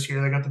 games this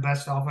year. They got the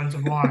best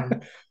offensive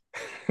line.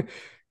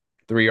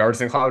 3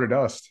 yards in cloud of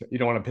dust. You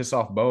don't want to piss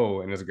off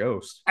Bo and his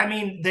ghost. I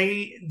mean,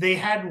 they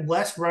had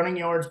less running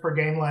yards per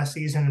game last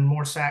season and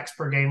more sacks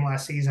per game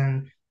last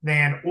season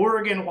than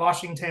Oregon,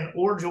 Washington,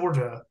 or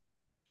Georgia,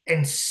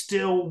 and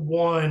still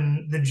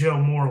won the Joe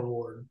Moore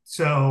Award.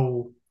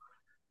 So,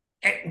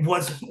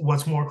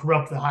 what's more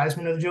corrupt, the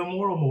Heisman or the Joe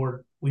Moore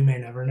Award? We may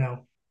never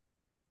know.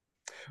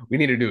 We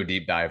need to do a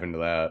deep dive into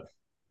that.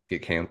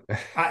 Get camp.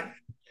 I,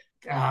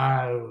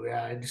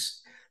 I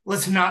just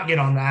let's not get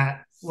on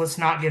that. Let's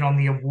not get on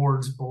the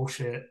awards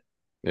bullshit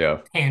Yeah.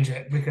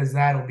 tangent, because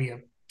that'll be a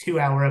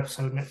 2-hour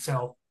episode in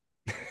itself.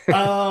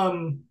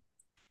 Um,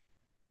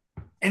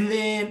 and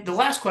then the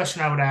last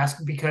question I would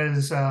ask,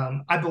 because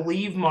I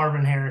believe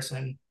Marvin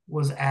Harrison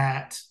was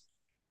at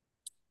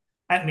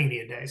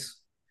media days,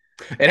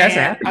 It hasn't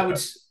and happened I would.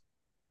 yet.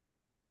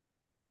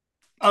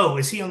 Oh,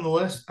 is he on the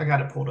list? I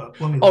got it pulled up.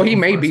 Let me Oh, look he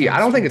may before I be. say I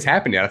don't think it's stupid.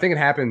 happened yet. I think it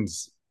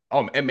happens.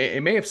 Oh, it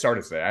may have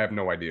started today. I have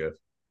no idea.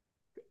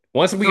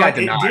 Once we So got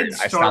it denied, did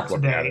I start stopped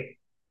looking at it.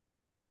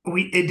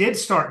 today. It did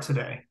start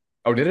today.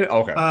 Oh, did it?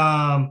 Okay.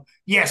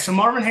 Yeah. So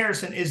Marvin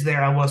Harrison is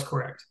there. I was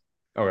correct.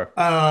 Okay.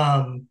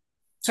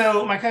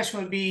 So my question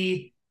would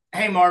be,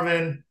 hey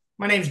Marvin,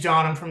 my name's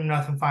John. I'm from the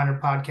Nothing Finder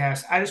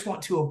podcast. I just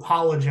want to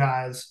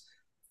apologize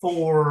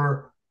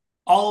for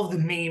all of the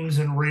memes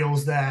and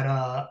reels that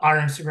our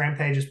Instagram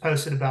page has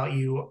posted about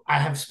you. I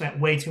have spent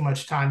way too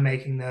much time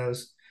making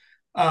those.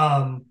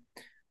 Um,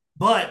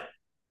 but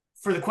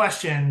for the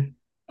question,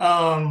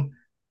 um,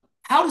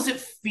 how does it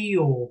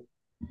feel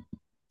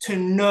to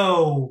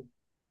know,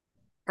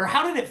 or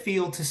how did it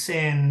feel to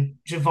send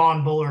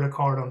Javon Bullard a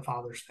card on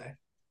Father's Day?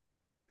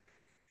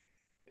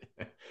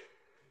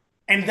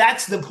 And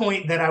that's the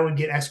point that I would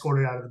get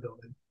escorted out of the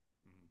building.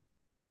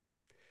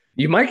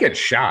 You might get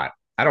shot.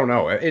 I don't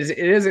know. It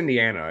is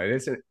Indiana.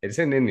 It's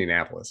in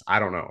Indianapolis. I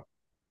don't know.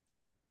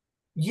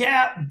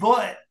 Yeah,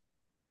 but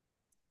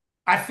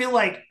I feel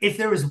like if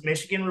there was a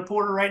Michigan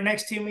reporter right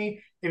next to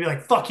me, they'd be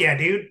like, fuck yeah,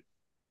 dude.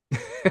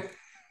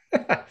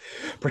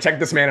 Protect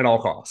this man at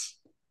all costs.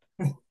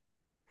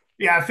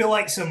 Yeah, I feel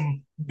like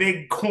some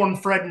big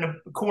corn-fed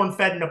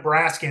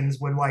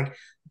Nebraskans would like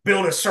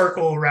build a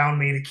circle around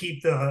me to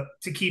keep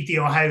the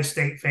Ohio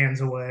State fans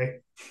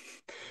away.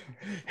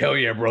 Hell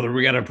yeah, brother.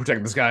 We got to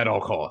protect this guy at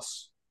all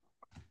costs.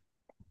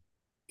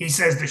 He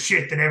says the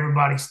shit that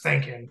everybody's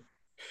thinking.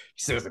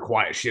 He says the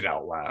quiet shit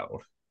out loud.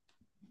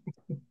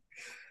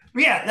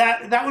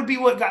 Yeah, that would be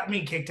what got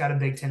me kicked out of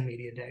Big Ten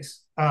Media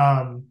Days.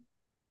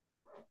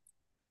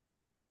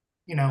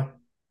 You know,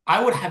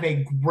 I would have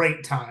a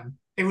great time.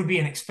 It would be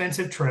an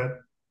expensive trip,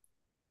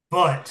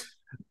 but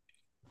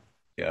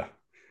Yeah.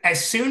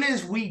 as soon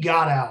as we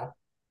got out,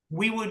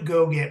 we would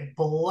go get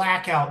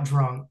blackout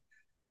drunk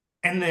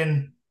and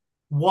then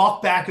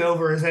walk back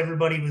over as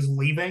everybody was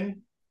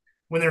leaving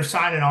when they're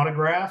signing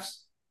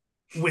autographs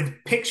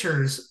with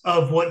pictures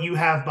of what you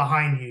have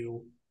behind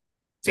you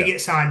to Yeah.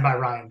 get signed by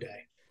Ryan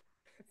Day.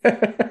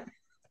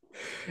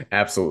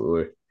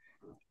 Absolutely.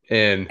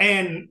 And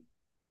And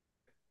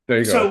there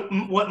you go. so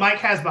what Mike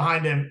has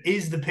behind him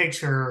is the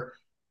picture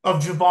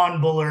of Javon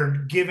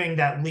Bullard giving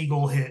that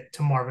legal hit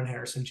to Marvin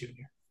Harrison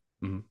Jr.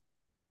 Mhm.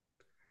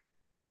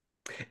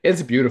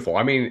 It's beautiful.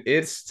 I mean,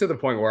 it's to the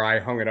point where I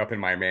hung it up in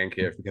my man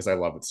cave because I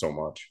love it so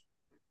much.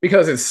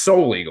 Because it's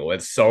so legal.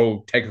 It's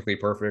so technically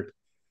perfect.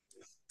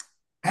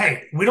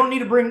 Hey, we don't need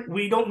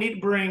to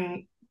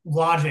bring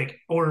logic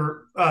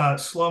or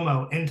slow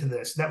mo into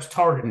this. That was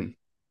targeting. Mm.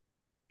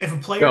 If a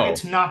player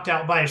gets No. knocked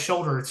out by a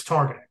shoulder, it's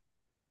targeting.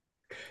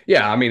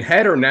 Yeah, I mean,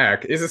 head or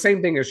neck is the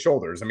same thing as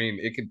shoulders. I mean,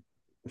 it could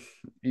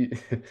you,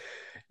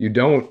 you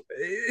don't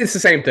it's the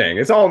same thing.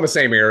 It's all in the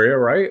same area,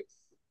 right?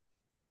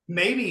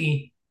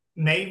 Maybe,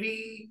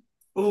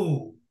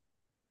 ooh,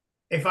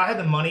 if I had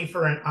the money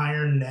for an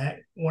iron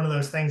neck, one of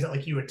those things that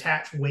like you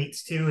attach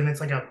weights to, and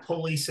it's like a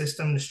pulley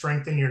system to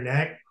strengthen your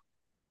neck.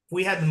 If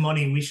we had the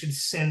money, we should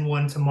send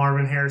one to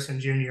Marvin Harrison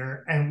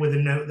Jr. and with a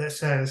note that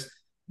says,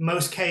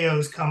 "Most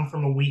KOs come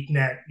from a weak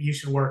neck. You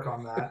should work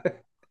on that."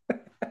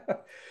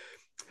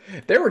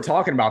 They were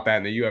talking about that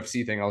in the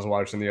UFC thing I was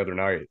watching the other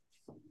night.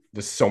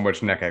 Just so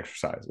much neck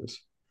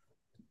exercises.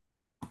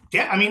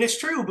 Yeah, I mean it's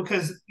true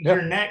because your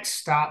Yeah. neck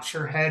stops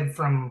your head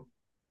from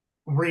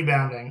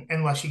rebounding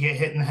unless you get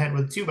hit in the head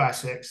with a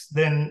 2x6.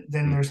 Then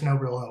Mm. there's no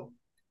real hope.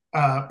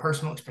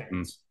 Personal Mm.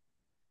 experience.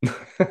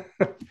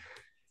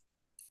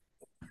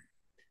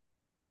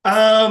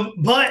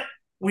 But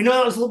we know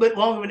that was a little bit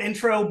long of an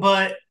intro,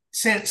 but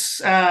since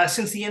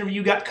the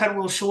interview got cut a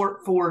little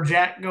short for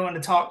Jack going to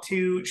talk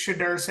to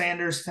Shedeur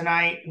Sanders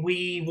tonight,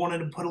 we wanted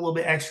to put a little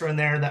bit extra in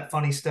there, that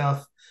funny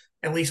stuff.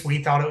 At least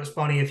we thought it was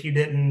funny. If you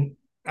didn't,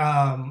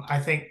 I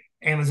think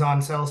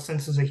Amazon sells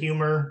Senses of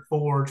Humor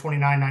for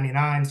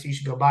 $29.99, so you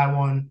should go buy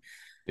one.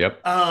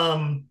 Yep.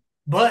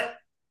 But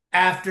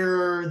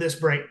after this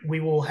break, we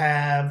will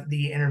have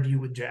the interview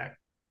with Jack.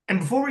 And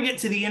before we get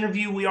to the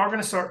interview, we are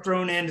going to start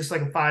throwing in just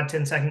like a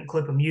 5-10 second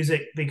clip of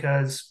music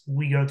because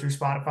we go through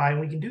Spotify and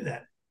we can do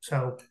that.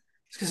 So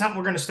it's something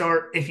we're going to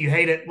start. If you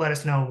hate it, let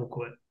us know and we'll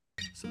quit.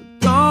 So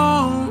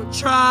don't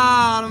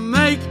try to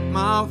make it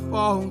my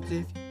fault. If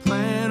you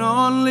plan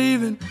on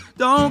leaving,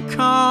 don't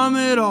come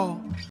at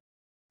all.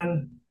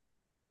 All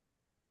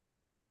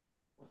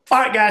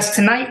right, guys,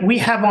 tonight we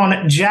have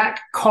on Jack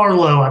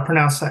Carlo. I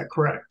pronounced that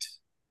correct.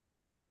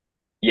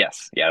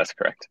 Yes, yeah, that's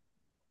correct.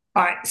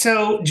 All right,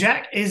 so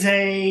Jack is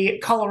a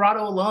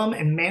Colorado alum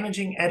and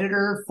managing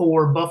editor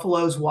for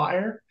Buffalo's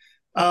Wire.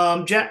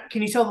 Jack,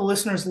 can you tell the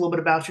listeners a little bit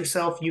about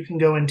yourself? You can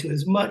go into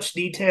as much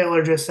detail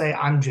or just say,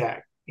 I'm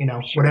Jack,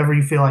 Sure. whatever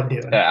you feel like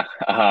doing. Yeah.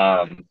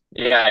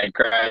 I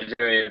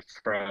graduated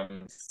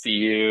from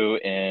CU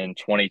in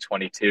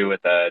 2022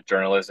 with a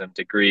journalism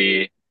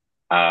degree.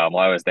 While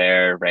I was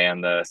there,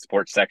 ran the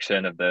sports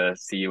section of the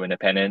CU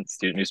Independent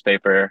student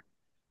newspaper.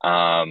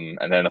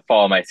 And then the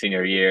fall of my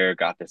senior year,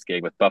 got this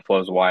gig with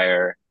Buffalo's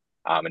Wire,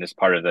 and it's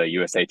part of the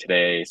USA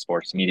Today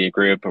Sports Media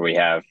Group, where we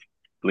have,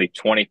 I believe,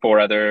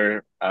 24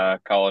 other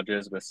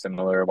colleges with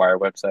similar wire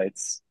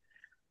websites.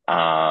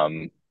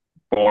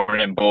 Born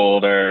in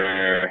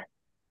Boulder,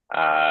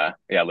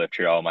 yeah, lived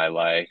here all my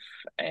life,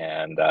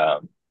 and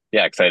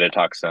yeah, excited to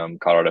talk some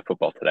Colorado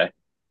football today.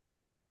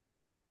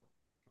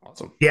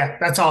 Awesome. Yeah,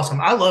 that's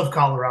awesome. I love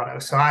Colorado,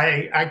 so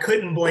I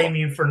couldn't blame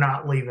you for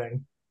not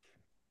leaving.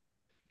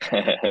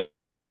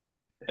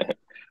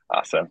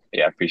 Awesome.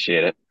 Yeah,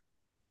 appreciate it.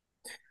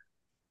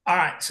 All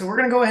right, so we're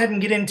going to go ahead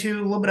and get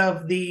into a little bit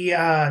of the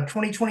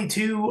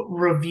 2022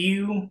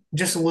 review,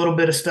 just a little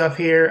bit of stuff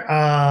here.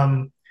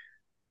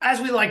 As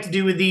we like to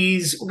do with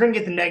these, we're going to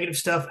get the negative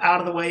stuff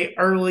out of the way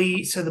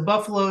early. So the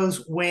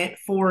Buffaloes went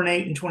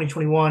 4-8 in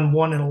 2021,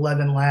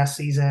 1-11 last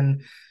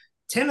season.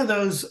 10 of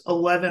those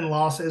 11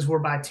 losses were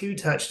by 2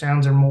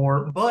 touchdowns or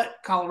more, but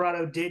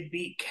Colorado did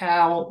beat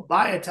Cal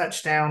by a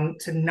touchdown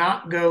to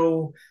not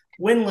go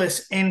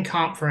winless in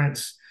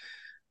conference.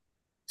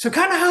 So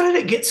kind of how did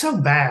it get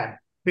so bad?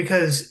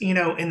 Because, in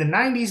the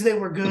 90s, they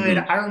were good.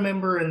 Mm-hmm. I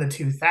remember in the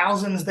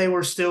 2000s, they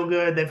were still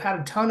good. They've had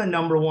a ton of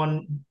number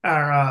one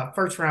or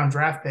first round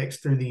draft picks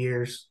through the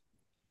years.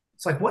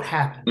 It's like, what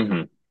happened?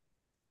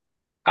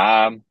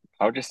 Mm-hmm.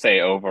 I would just say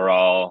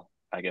overall,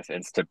 I guess,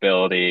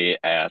 instability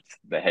at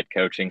the head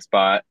coaching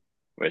spot,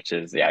 which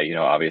is, yeah,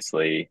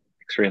 obviously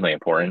extremely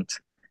important.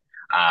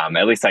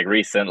 At least like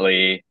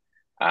recently,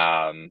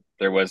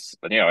 there was,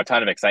 a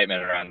ton of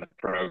excitement around the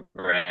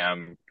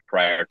program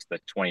prior to the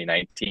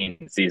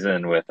 2019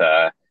 season with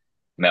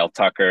Mel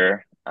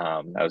Tucker.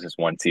 That was just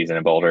one season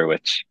in Boulder,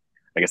 which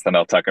I guess the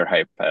Mel Tucker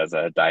hype has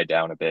died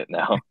down a bit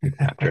now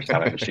after his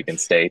time at Michigan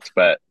State.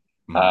 But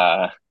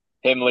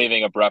him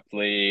leaving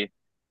abruptly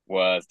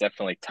was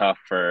definitely tough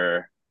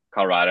for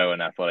Colorado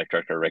and athletic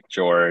director Rick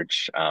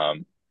George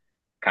kind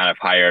of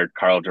hired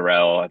Karl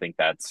Dorrell, I think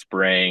that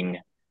spring.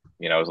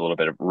 It was a little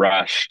bit of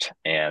rushed,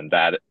 and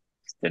that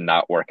did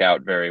not work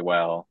out very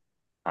well.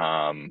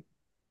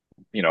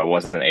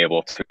 Wasn't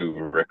able to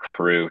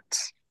recruit,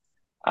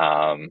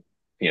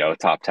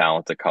 top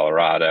talent to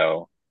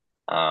Colorado.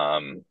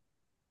 And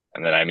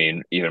then, I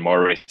mean, even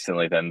more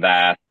recently than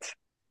that,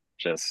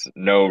 just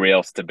no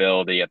real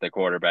stability at the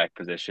quarterback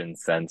position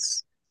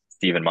since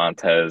Steven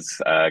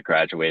Montez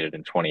graduated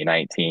in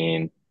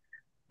 2019.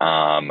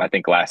 I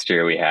think last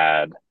year we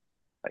had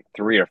like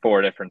 3 or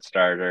 4 different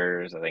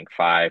starters, I think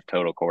 5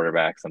 total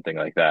quarterbacks, something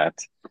like that.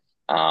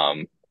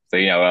 So,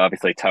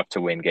 obviously tough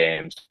to win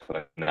games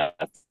when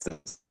that's the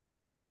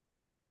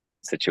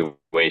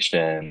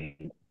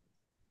situation.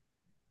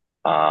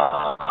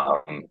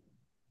 And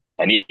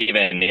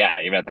even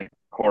at the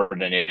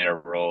coordinator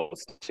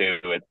roles too,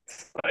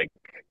 it's like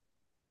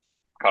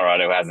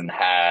Colorado hasn't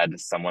had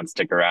someone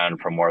stick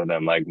around for more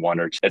than like 1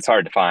 or 2. It's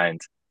hard to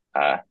find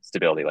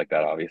stability like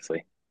that,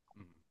 obviously.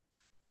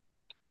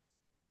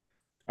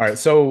 All right,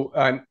 so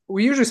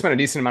we usually spend a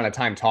decent amount of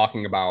time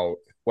talking about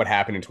what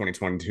happened in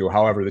 2022.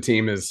 However, the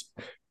team is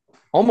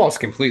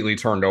almost completely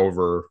turned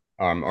over,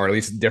 or at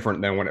least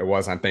different than what it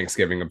was on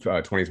Thanksgiving of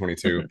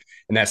 2022.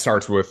 And that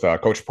starts with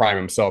Coach Prime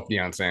himself,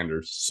 Deion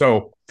Sanders.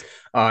 So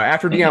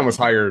after Deion was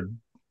hired,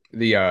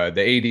 the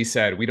AD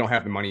said, "We don't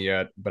have the money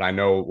yet, but I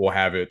know we'll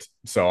have it,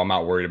 so I'm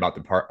not worried about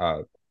the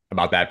part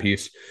about that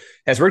piece."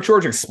 Has Rick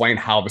George explained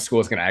how the school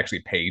is going to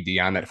actually pay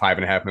Deion that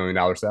 $5.5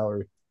 million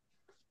salary?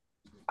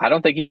 I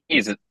don't think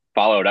he's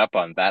followed up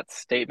on that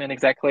statement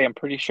exactly, I'm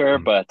pretty sure,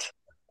 but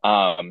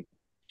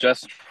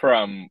just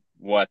from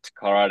what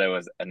Colorado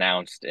has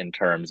announced in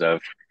terms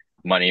of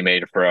money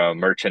made from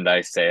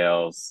merchandise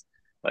sales,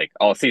 like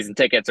all season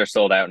tickets are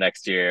sold out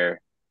next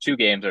year. 2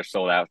 games are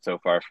sold out so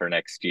far for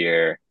next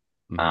year.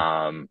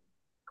 Colorado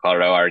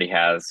already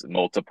has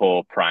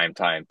multiple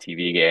primetime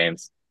TV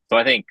games. So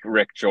I think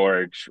Rick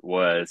George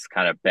was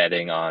kind of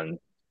betting on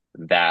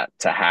that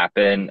to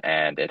happen,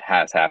 and it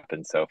has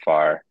happened so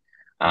far.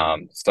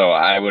 So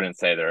I wouldn't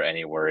say there are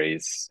any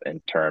worries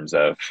in terms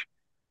of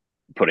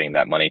putting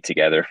that money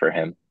together for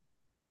him.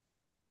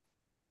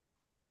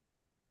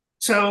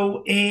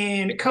 So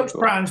in Coach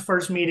Prime's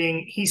first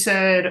meeting, he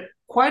said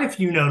quite a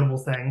few notable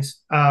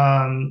things.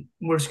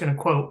 We're just going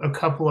to quote a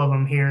couple of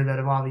them here that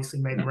have obviously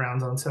made the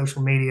rounds on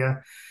social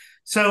media.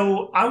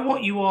 So I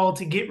want you all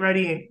to get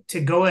ready to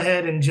go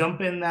ahead and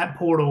jump in that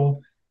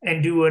portal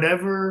and do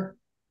whatever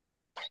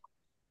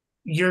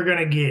you're going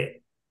to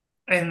get.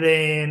 And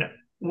then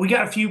we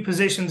got a few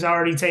positions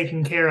already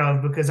taken care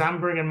of because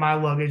I'm bringing my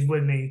luggage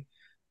with me,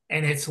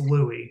 and it's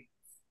Louis.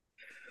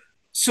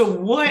 So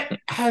what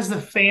has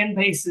the fan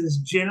base's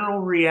general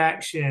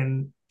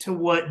reaction to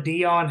what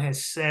Deion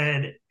has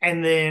said?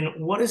 And then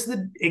what is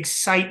the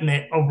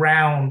excitement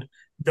around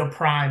the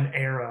Prime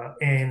era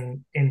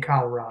in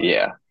Colorado?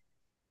 Yeah.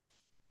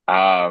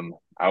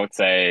 I would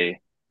say,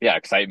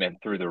 excitement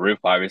through the roof,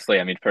 obviously.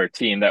 I mean, for a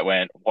team that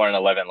went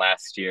 1-11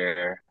 last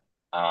year,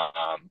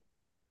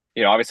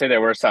 obviously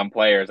there were some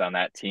players on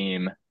that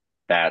team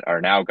that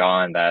are now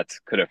gone that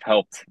could have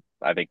helped,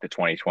 I think, the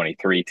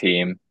 2023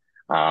 team,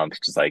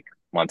 just like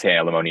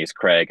Montana Lamonius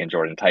Craig and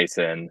Jordan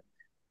Tyson,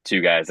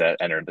 2 guys that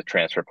entered the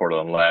transfer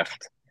portal and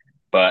left.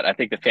 But I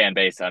think the fan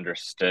base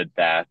understood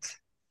that,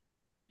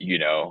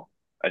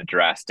 a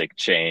drastic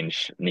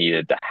change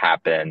needed to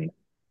happen.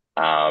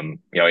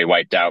 He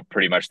wiped out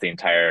pretty much the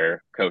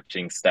entire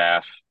coaching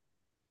staff.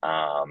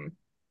 I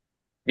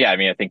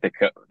mean, I think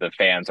the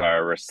fans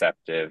are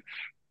receptive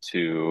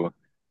to,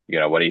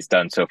 what he's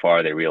done so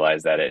far. They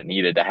realize that it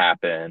needed to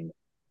happen.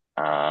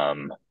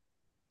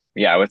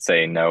 I would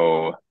say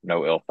no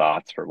ill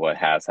thoughts for what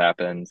has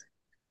happened.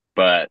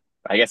 But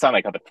I guess on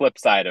the flip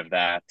side of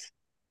that,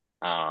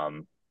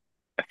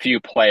 a few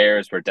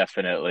players were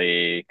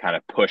definitely kind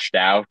of pushed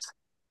out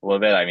a little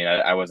bit. I mean,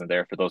 I wasn't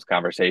there for those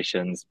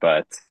conversations,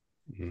 but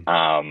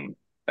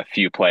a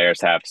few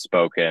players have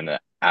spoken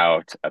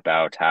out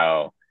about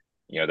how,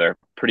 they're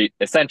pretty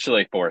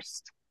essentially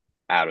forced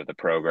out of the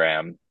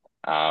program,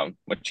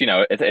 which,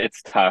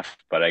 it's tough,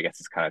 but I guess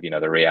it's kind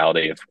of, the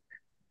reality of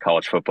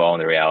college football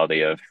and the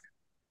reality of,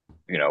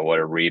 what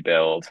a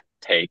rebuild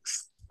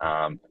takes.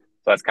 So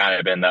that's kind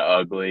of been the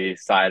ugly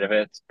side of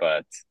it.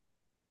 But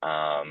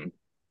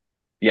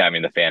I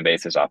mean, the fan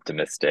base is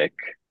optimistic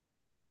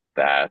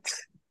that,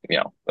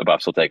 the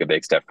Buffs will take a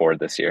big step forward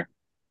this year.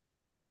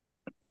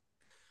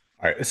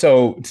 All right.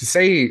 So to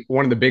say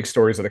one of the big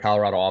stories of the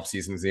Colorado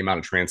offseason is the amount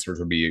of transfers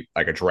would be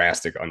like a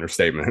drastic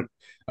understatement,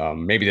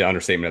 maybe the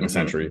understatement of the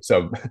century.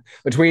 So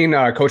between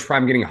Coach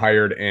Prime getting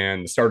hired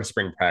and the start of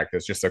spring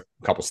practice, just a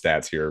couple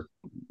stats here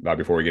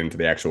before we get into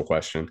the actual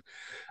question.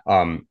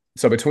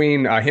 So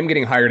between him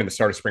getting hired and the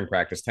start of spring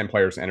practice, 10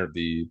 players entered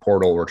the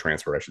portal or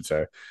transfer, I should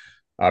say.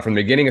 From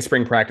the beginning of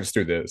spring practice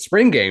through the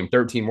spring game,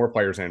 13 more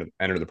players entered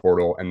the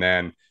portal. And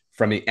then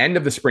from the end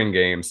of the spring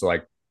game, so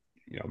like,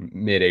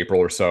 mid-April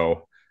or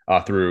so,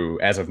 through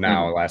as of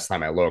now, last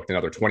time I looked,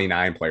 another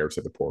 29 players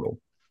hit the portal.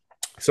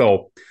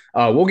 So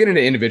we'll get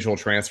into individual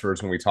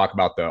transfers when we talk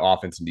about the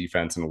offense and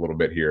defense in a little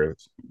bit here.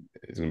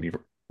 It's going to be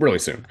really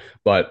soon.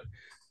 But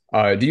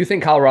do you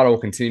think Colorado will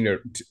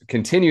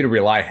continue to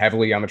rely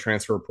heavily on the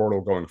transfer portal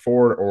going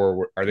forward,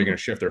 or are they going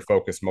to shift their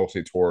focus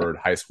mostly toward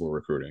high school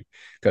recruiting?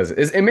 Because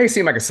it may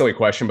seem like a silly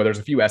question, but there's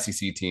a few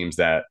SEC teams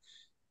that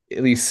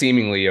at least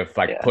seemingly have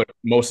put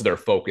most of their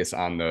focus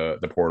on the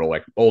portal.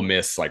 Like Ole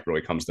Miss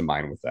really comes to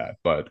mind with that.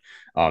 But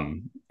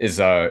is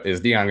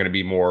Deion going to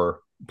be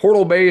more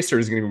portal based, or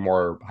is it going to be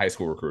more high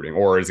school recruiting,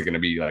 or is it going to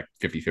be like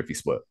 50-50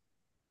 split?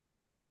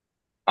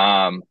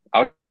 I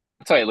would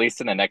say at least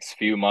in the next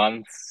few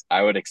months,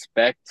 I would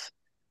expect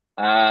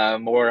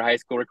more high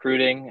school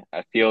recruiting.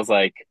 It feels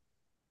like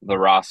the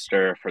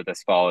roster for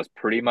this fall is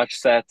pretty much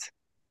set.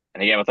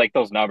 And again, with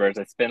those numbers,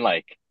 it's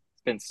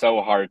been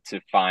so hard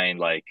to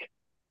find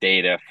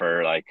data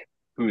for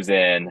who's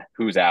in,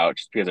 who's out,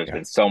 just because there's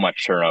been so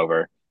much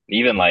turnover.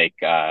 Even every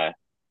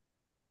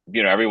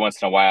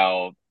once in a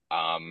while,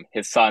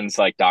 his sons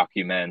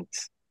document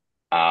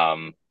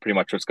pretty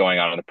much what's going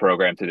on in the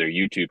program through their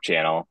YouTube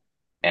channel.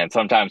 And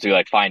sometimes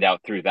we find out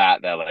through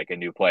that a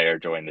new player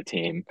joined the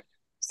team.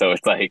 So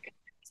it's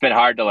been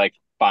hard to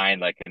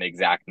find an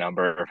exact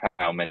number of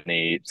how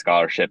many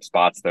scholarship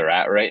spots they're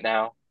at right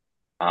now.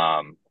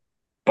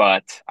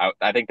 But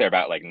I think they're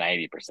about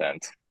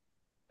 90%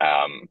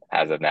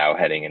 as of now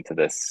heading into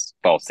this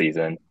fall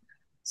season.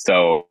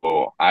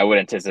 So I would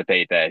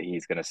anticipate that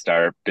he's going to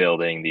start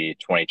building the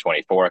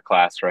 2024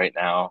 class right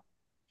now.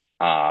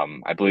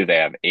 I believe they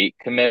have 8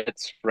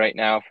 commits right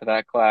now for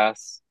that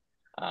class,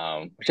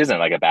 which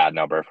isn't a bad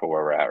number for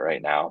where we're at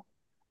right now.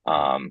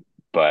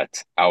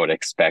 But I would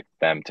expect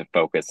them to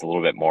focus a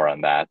little bit more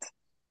on that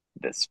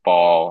this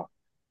fall.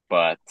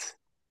 But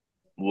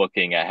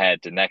looking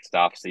ahead to next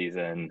off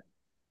season,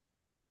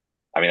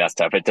 I mean, that's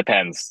tough. It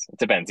depends,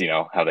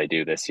 how they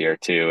do this year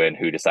too, and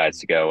who decides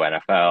to go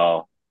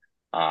NFL,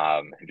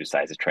 who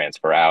decides to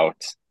transfer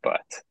out.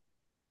 But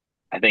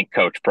I think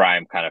Coach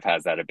Prime kind of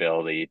has that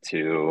ability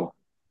to,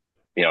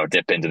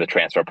 dip into the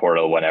transfer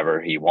portal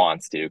whenever he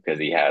wants to, because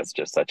he has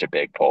just such a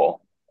big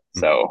pull.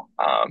 So,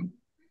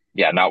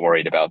 not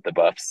worried about the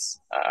Buffs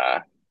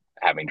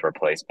having to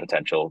replace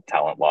potential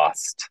talent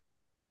lost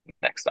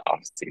next off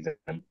season.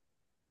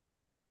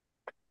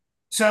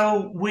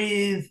 So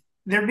with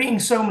there being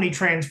so many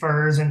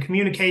transfers and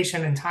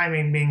communication and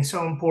timing being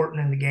so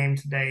important in the game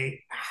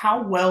today,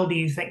 how well do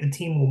you think the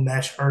team will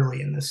mesh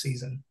early in this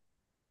season?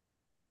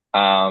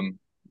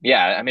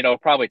 Yeah, I mean, it'll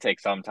probably take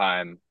some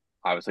time,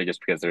 obviously,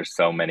 just because there's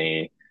so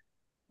many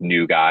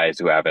new guys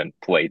who haven't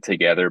played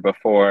together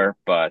before.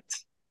 But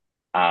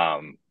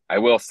I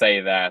will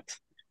say that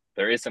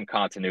there is some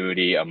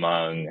continuity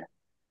among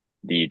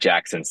the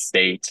Jackson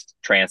State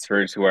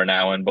transfers who are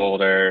now in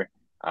Boulder.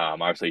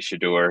 Obviously,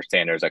 Shedeur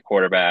Sanders at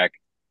quarterback,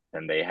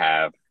 and they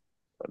have,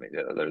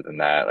 other than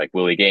that,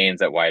 Willie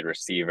Gaines at wide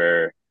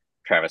receiver,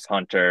 Travis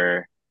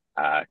Hunter,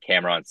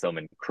 Cameron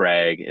Silman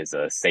Craig is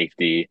a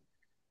safety.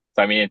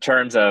 So, I mean, in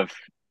terms of,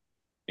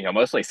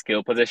 mostly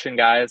skill position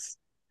guys,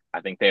 I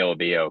think they will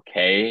be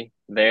okay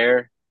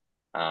there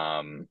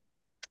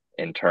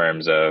in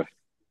terms of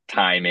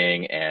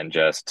timing and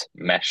just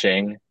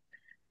meshing.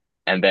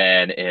 And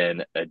then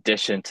in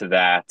addition to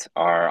that,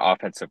 our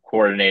offensive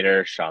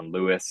coordinator, Sean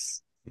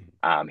Lewis,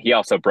 he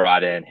also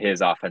brought in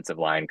his offensive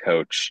line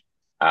coach,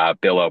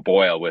 Bill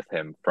O'Boyle, with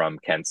him from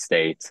Kent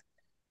State.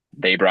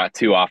 They brought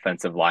 2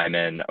 offensive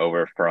linemen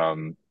over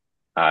from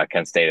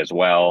Kent State as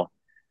well.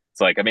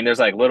 So, I mean, there's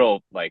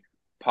little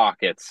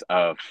pockets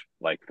of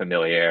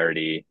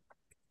familiarity,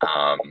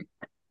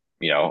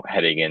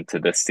 heading into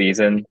this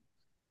season.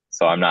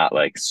 So I'm not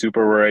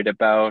super worried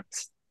about,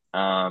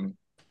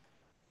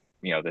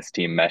 this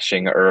team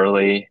meshing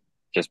early,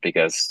 just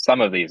because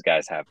some of these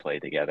guys have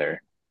played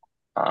together.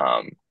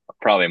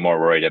 Probably more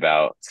worried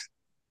about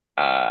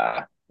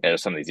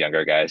some of these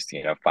younger guys,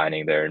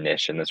 finding their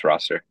niche in this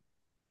roster.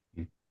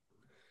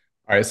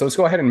 All right, so let's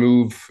go ahead and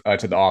move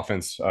to the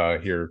offense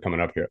here coming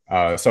up here.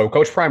 So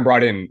Coach Prime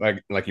brought in,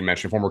 like you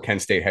mentioned, former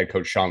Kent State head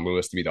coach Sean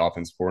Lewis to be the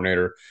offensive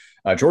coordinator.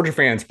 Georgia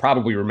fans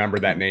probably remember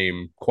that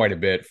name quite a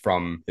bit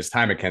from his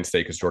time at Kent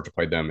State, because Georgia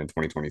played them in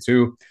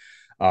 2022.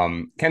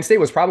 Kent State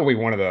was probably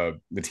one of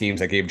the teams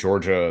that gave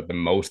Georgia the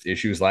most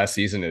issues last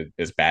season,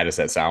 as bad as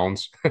that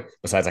sounds,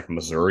 besides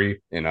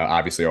Missouri and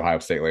obviously Ohio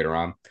State later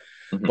on.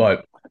 Mm-hmm.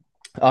 But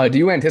do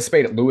you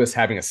anticipate Lewis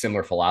having a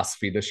similar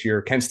philosophy this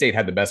year? Kent State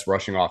had the best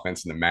rushing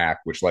offense in the MAC,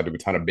 which led to a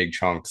ton of big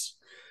chunks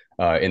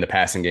in the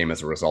passing game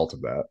as a result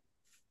of that.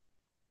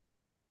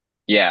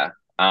 Yeah.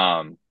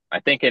 I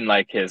think in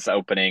his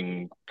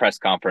opening press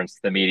conference to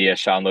the media,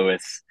 Sean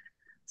Lewis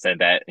said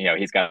that,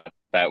 he's got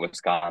that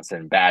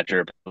Wisconsin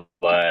Badger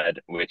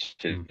blood, which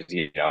is,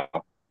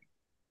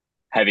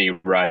 heavy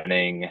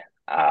running,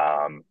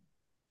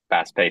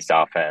 fast-paced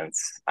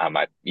offense.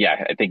 I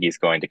think he's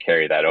going to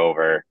carry that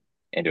over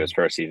into his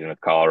first season with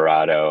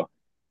Colorado.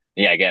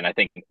 Yeah, again, I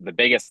think the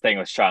biggest thing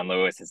with Sean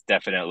Lewis is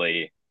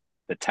definitely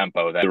the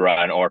tempo that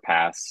run or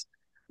pass.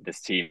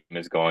 this team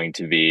is going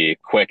to be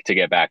quick to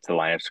get back to the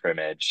line of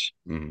scrimmage.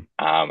 Mm-hmm.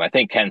 I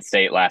think Kent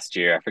State last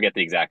year, I forget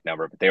the exact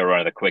number, but they were one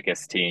of the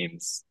quickest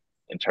teams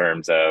in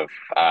terms of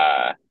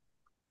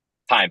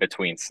time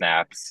between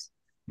snaps.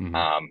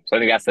 Mm-hmm. So I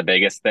think that's the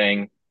biggest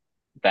thing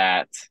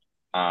that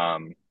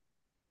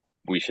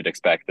we should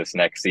expect this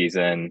next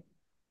season.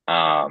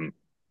 Then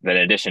in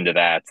addition to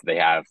that, they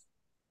have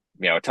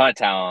a ton of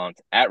talent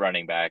at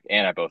running back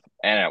and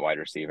at wide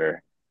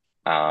receiver.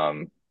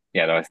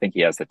 Though I think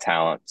he has the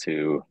talent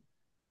to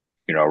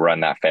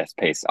run that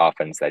fast-paced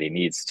offense that he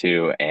needs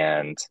to,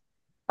 and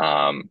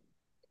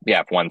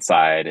if one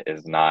side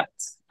is not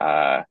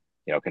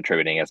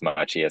contributing as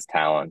much, he has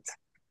talent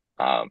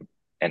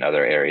in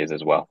other areas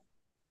as well.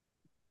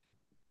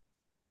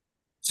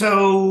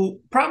 So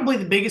probably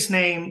the biggest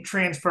name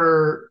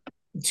transfer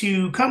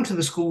to come to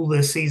the school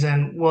this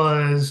season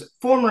was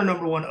former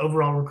number 1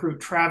 overall recruit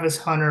Travis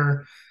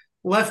Hunter.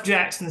 Left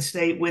Jackson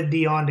State with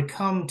Deion to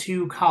come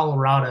to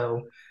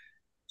Colorado.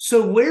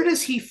 So where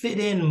does he fit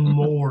in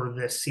more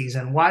this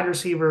season? Wide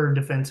receiver,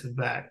 defensive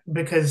back?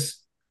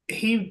 Because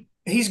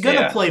he's going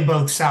to play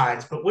both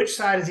sides, but which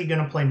side is he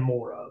going to play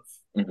more of?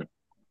 Mm-hmm.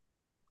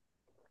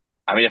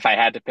 I mean, if I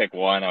had to pick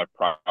one, I would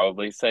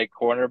probably say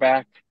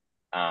cornerback.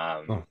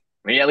 I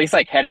mean, at least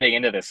like heading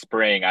into the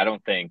spring, I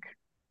don't think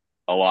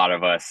a lot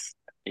of us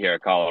here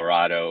at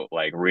Colorado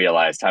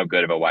realized how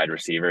good of a wide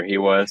receiver he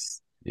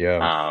was.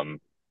 Yeah.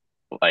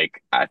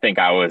 I think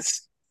I'll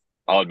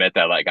admit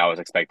that I was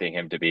expecting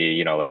him to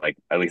be,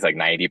 at least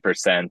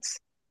 90%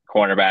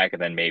 cornerback,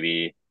 and then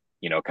maybe,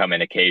 come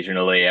in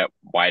occasionally at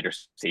wide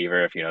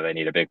receiver if, they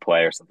need a big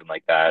play or something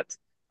like that.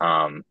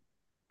 But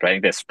I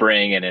think this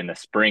spring and in the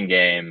spring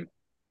game,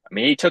 I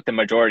mean, he took the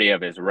majority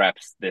of his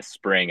reps this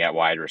spring at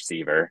wide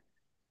receiver,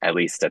 at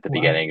least at the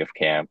beginning of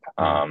camp.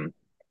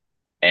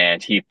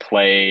 And he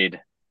played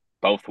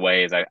both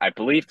ways, I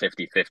believe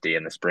 50-50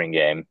 in the spring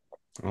game.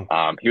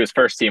 He was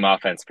first team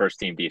offense, first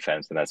team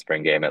defense in that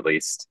spring game, at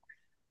least.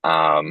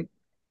 But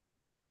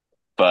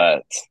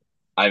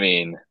I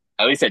mean,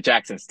 at least at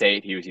Jackson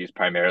State, he was used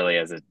primarily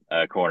as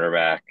a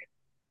cornerback.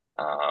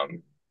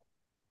 And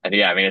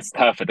I mean, it's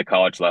tough at the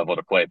college level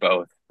to play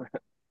both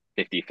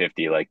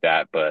 50-50 like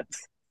that. But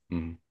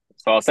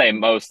so I'll say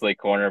mostly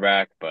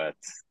cornerback, but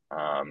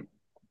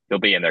he'll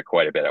be in there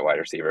quite a bit at wide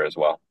receiver as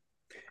well.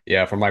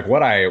 Yeah, from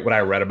what I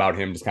read about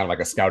him, just kind of like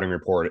a scouting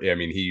report. I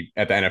mean, he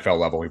at the NFL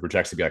level, he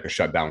projects to be a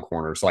shutdown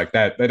corner. So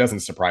that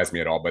doesn't surprise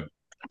me at all. But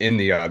in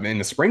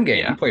the spring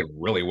game, he played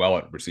really well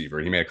at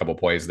receiver. He made a couple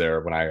plays there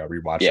when I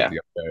rewatched it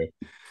the other day.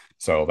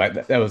 So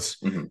that was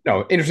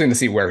interesting to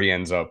see where he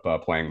ends up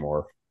playing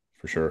more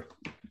for sure.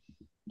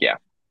 Yeah.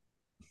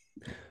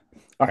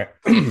 All right.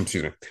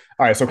 Excuse me.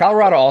 All right. So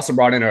Colorado also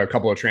brought in a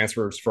couple of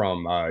transfers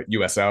from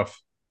USF.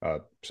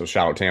 So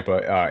shout out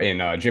Tampa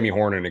in Jimmy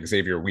Horn and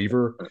Xavier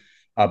Weaver.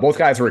 Both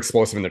guys were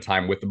explosive in their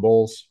time with the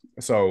Bulls.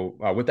 So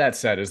with that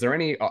said, is there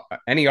any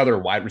other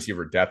wide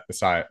receiver depth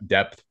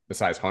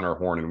besides Hunter,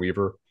 Horn, and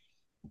Weaver?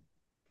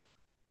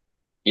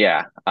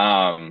 Yeah.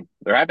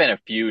 There have been a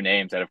few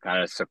names that have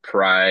kind of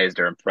surprised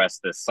or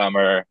impressed this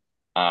summer.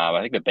 I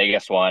think the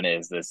biggest one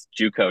is this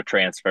JUCO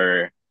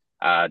transfer,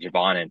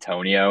 Javon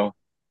Antonio,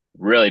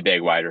 really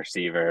big wide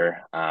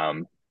receiver.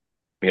 I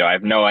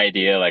have no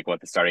idea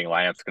what the starting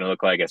lineup's going to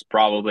look like. It's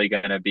probably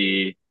going to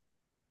be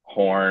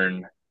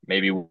Horn,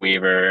 maybe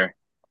Weaver,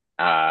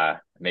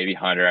 maybe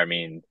Hunter. I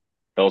mean,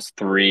 those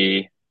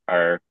three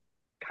are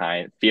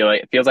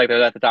feels like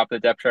they're at the top of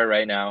the depth chart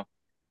right now.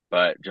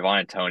 But Javon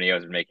Antonio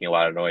has been making a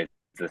lot of noise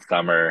this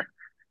summer.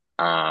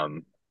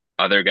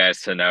 Other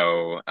guys to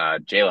know,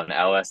 Jalen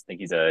Ellis, I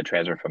think he's a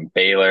transfer from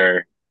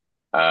Baylor.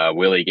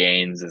 Willie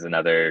Gaines is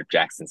another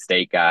Jackson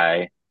State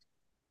guy.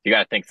 You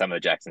got to think some of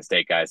the Jackson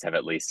State guys have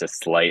at least a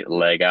slight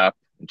leg up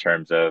in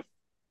terms of,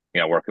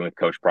 working with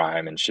Coach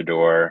Prime and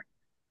Shedeur.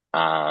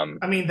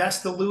 I mean,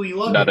 that's the Louis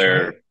luggage,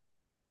 right?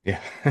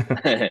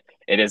 Yeah.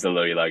 It is a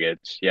Louis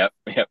luggage. Yep.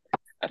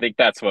 I think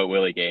that's what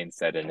Willie Gaines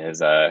said in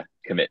his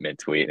commitment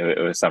tweet. It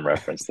was some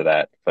reference to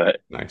that.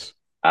 But nice.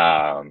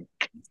 And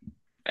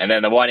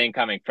then the one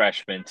incoming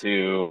freshman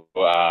too,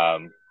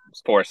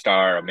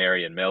 4-star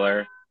Marion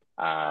Miller.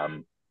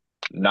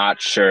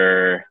 Not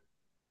sure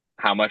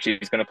how much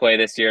he's going to play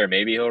this year.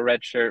 Maybe he'll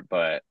redshirt,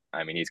 but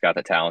I mean, he's got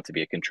the talent to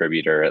be a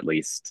contributor at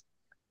least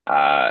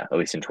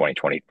in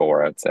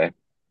 2024, I'd say.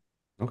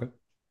 Okay.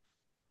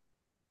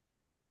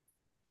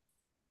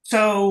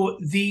 So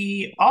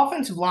the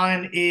offensive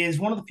line is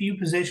one of the few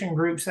position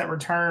groups that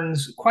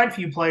returns quite a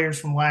few players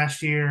from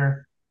last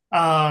year.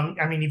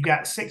 I mean, you've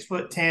got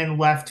 6'10"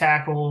 left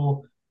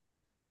tackle,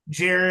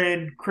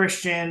 Jared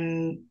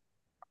Christian,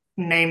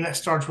 name that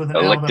starts with an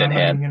L that I'm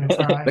not even going to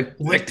try.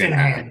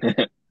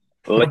 Lichtenhan.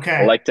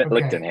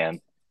 Lichtenhan.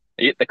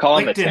 They call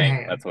him the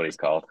Tank. Lichtenhan. That's what he's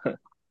called.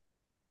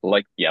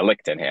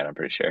 Lichtenhan, I'm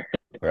pretty sure.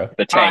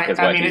 The Tank is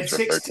what he's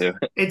referred to.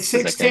 It's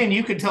 6'10".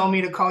 You could tell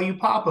me to call you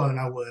Papa, and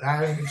I would.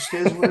 It just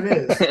is what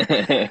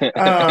it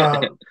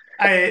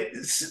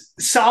is.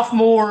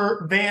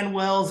 Sophomore Van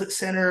Wells at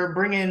center,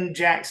 bring in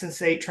Jackson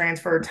State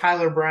transfer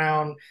Tyler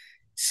Brown,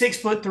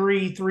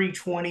 6'3",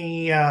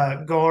 320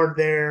 guard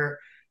there,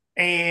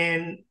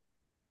 and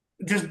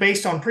just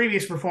based on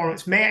previous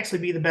performance, may actually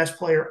be the best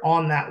player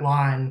on that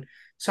line.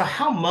 So,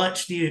 how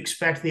much do you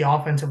expect the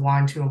offensive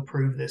line to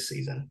improve this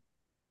season?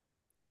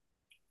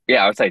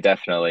 Yeah, I would say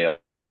definitely a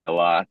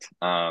lot.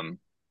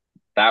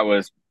 That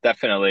was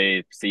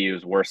definitely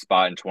CU's worst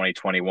spot in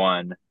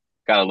 2021.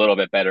 Got a little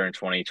bit better in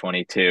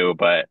 2022,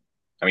 but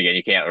I mean, again,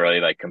 you can't really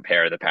like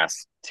compare the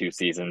past two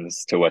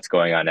seasons to what's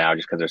going on now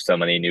just because there's so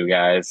many new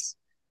guys.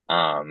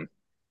 Um,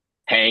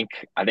 Hank,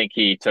 I think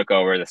he took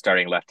over the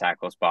starting left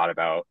tackle spot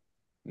about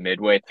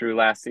midway through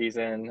last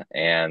season,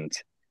 and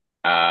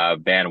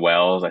Van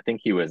Wells, I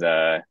think he was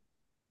a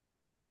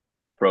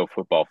Pro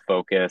Football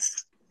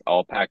Focus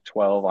All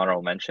Pac-12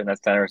 honorable mention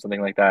at center or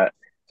something like that.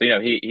 So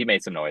he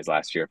made some noise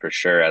last year for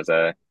sure. I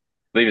believe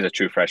he was a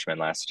true freshman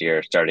last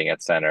year, starting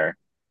at center.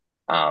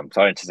 So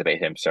I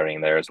anticipate him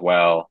starting there as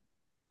well.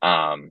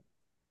 Um,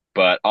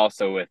 but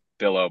also with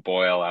Bill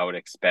O'Boyle, I would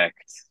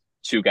expect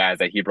two guys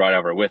that he brought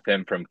over with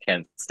him from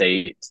Kent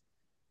State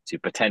to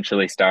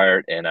potentially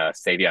start in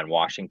Savion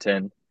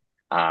Washington.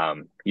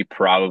 He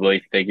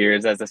probably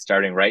figures as a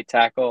starting right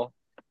tackle.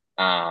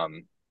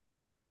 Um,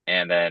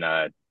 and then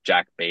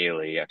Jack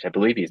Bailey, which I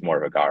believe he's more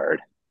of a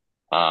guard.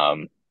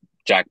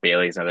 Jack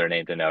Bailey is another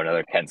name to know,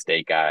 another Kent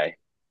State guy.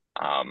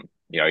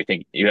 You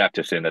think you'd have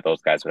to assume that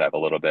those guys would have a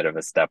little bit of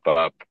a step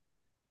up.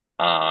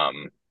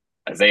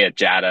 Isaiah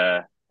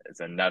Jatta is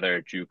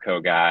another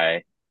JUCO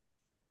guy.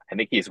 I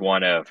think he's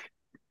one of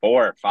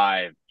 4 or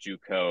 5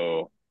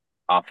 JUCO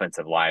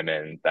offensive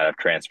linemen that have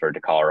transferred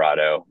to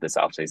Colorado this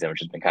offseason,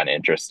 which has been kind of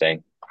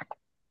interesting.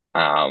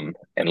 And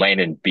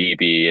Landon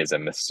Beebe is a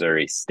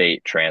Missouri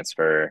State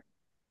transfer.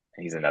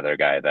 He's another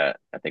guy that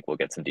I think will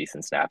get some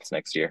decent snaps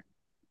next year.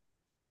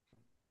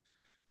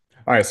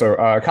 All right, so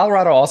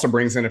Colorado also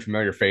brings in a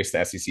familiar face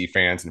to SEC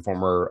fans and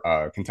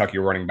former Kentucky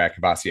running back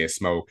Kavosiey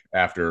Smoke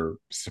after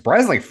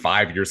surprisingly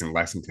 5 years in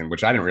Lexington,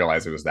 which I didn't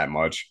realize it was that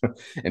much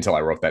until I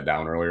wrote that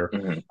down earlier.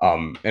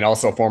 And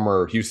also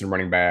former Houston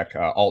running back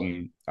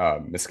Alton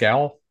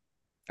Miscal.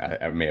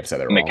 I may have said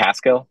that wrong.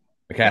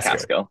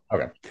 McCaskill.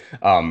 Okay.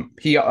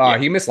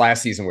 He missed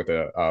last season with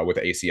a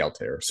ACL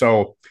tear.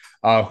 So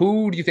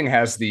who do you think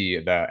has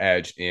the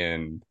edge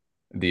in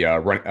the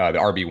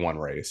RB1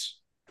 race?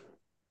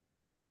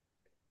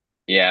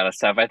 Yeah, that's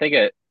tough. I think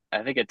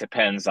it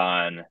depends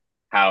on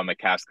how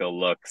McCaskill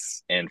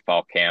looks in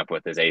fall camp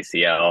with his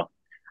ACL.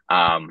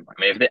 I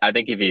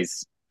think if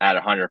he's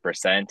at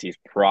 100%, he's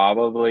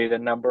probably the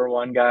number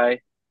one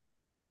guy.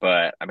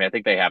 But I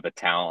think they have the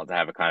talent to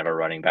have a kind of a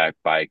running back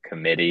by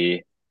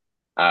committee,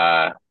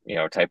 type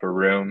of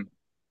room.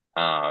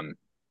 But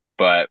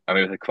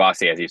with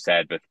Kavosiey, as you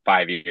said, with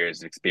 5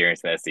 years of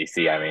experience in the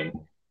SEC,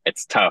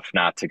 it's tough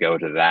not to go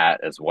to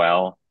that as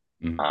well.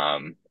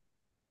 Mm-hmm.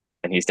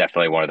 And he's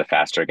definitely one of the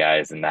faster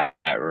guys in that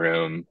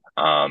room.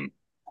 But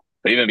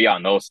even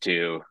beyond those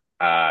two,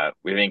 we have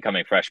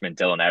incoming freshman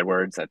Dylan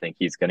Edwards. I think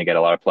he's going to get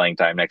a lot of playing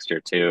time next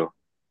year too.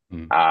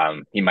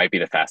 He might be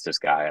the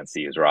fastest guy on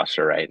CU's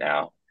roster right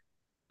now.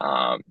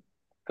 I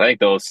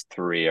think those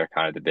three are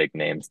kind of the big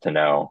names to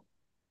know.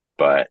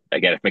 But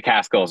again, if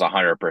McCaskill is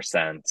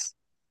 100%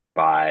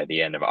 by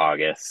the end of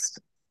August,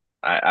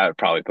 I would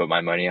probably put my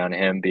money on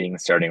him being the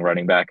starting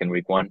running back in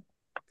week 1.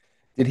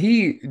 Did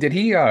he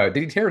tear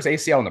his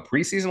ACL in the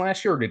preseason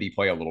last year, or did he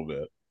play a little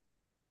bit?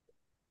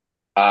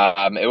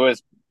 It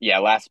was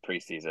last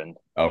preseason.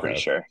 I'm pretty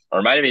sure, or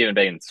it might have even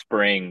been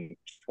spring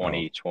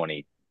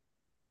 2022.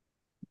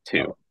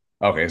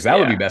 Okay, so that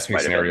would be best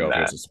case scenario if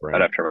it was a spring.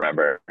 I'd have to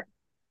remember.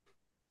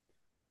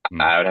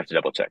 I would have to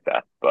double check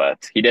that,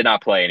 but he did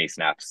not play any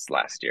snaps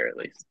last year, at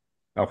least.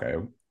 Okay.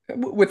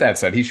 With that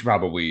said, he should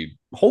probably,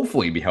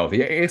 hopefully, be healthy.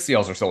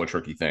 ACLs are still a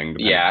tricky thing.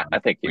 Yeah, I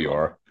think you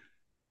are.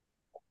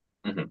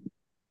 Mm-hmm.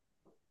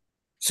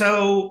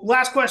 So,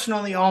 last question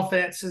on the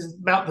offense is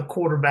about the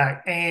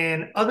quarterback.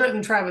 And other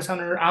than Travis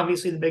Hunter,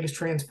 obviously the biggest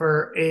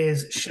transfer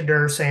is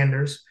Shedeur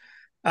Sanders.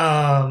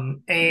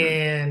 And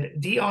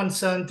Deion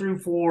Sun threw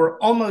for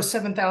almost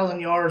 7,000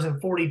 yards and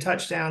 40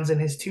 touchdowns in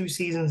his 2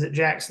 seasons at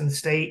Jackson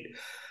State.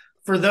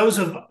 For those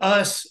of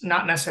us,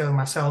 not necessarily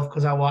myself,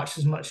 because I watched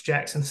as much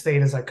Jackson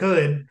State as I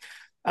could,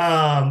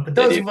 but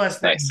those of us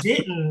that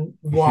didn't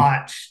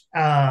watch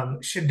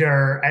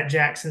Shedeur at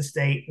Jackson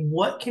State,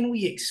 what can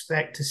we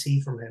expect to see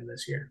from him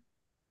this year?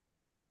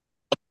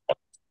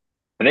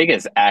 I think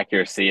his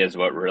accuracy is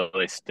what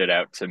really stood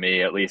out to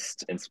me, at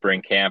least in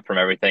spring camp from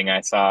everything I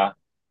saw.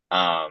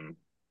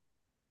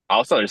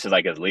 Also, just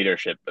his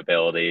leadership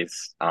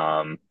abilities.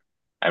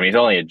 He's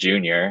only a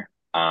junior,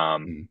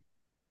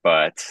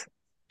 but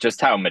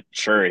just how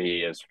mature he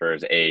is for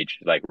his age,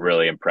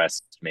 really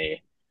impressed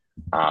me.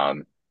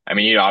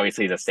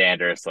 Obviously he's a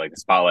Sanders, so the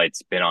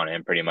spotlight's been on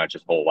him pretty much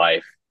his whole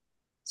life.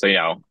 So,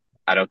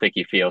 I don't think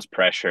he feels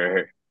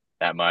pressure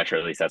that much, or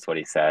at least that's what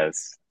he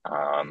says.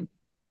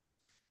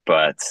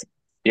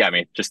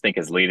 Just think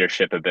his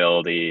leadership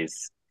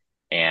abilities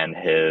and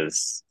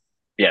his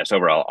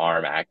overall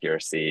arm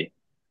accuracy.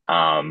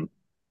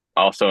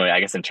 Also,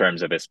 I guess in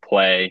terms of his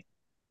play,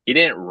 he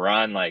didn't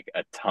run like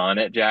a ton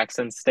at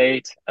Jackson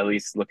State, at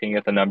least looking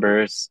at the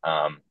numbers,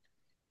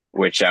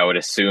 which I would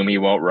assume he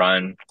won't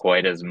run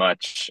quite as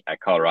much at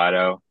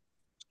Colorado.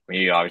 I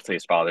mean, obviously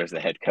his father's the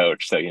head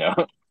coach, so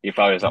he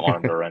probably doesn't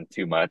want him to run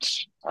too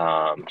much,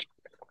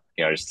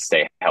 just to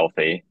stay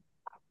healthy.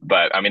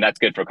 But I mean, that's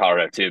good for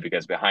Colorado too,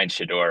 because behind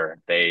Shedeur,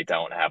 they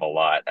don't have a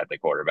lot at the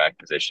quarterback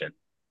position.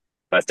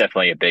 That's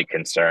definitely a big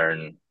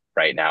concern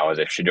right now. Is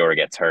if Shedeur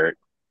gets hurt,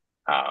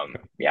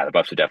 the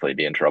Buffs would definitely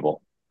be in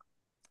trouble.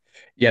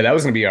 Yeah, that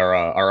was going to be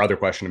our other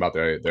question about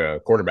the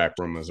quarterback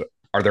room. Is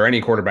are there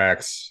any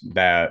quarterbacks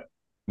that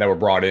were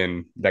brought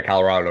in that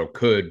Colorado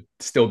could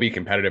still be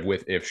competitive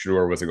with if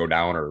Shedeur was to go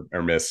down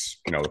or miss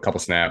a couple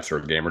snaps or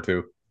a game or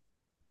two?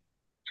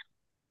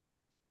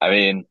 I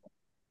mean,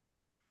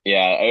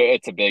 yeah,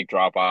 it's a big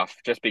drop off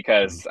just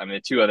because I mean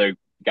the two other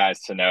guys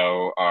to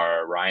know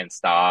are Ryan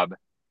Staub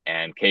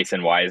and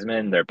Kason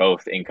Wiseman. They're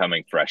both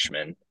incoming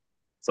freshmen.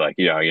 So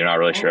you're not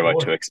really Oh sure what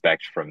to boy.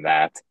 expect from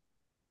that.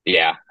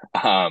 Yeah.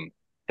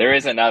 There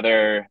is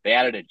another they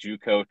added a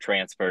JUCO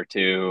transfer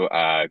to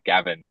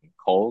Gavin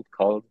Cold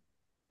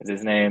is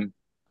his name.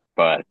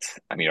 But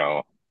I'm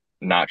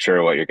not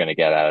sure what you're gonna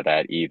get out of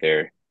that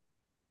either.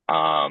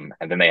 And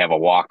then they have a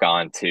walk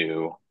on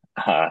to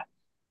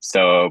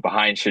so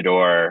behind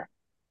Shedeur,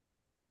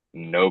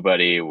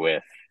 nobody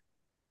with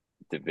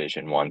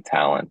Division 1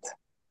 talent.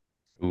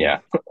 Ooh. Yeah,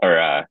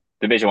 or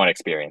Division 1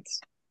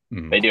 experience.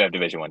 Mm. They do have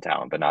Division 1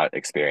 talent, but not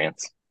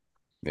experience.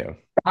 Yeah.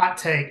 Hot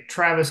take: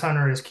 Travis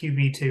Hunter is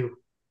QB2.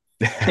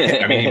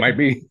 I mean, he might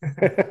be.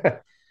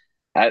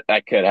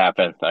 That could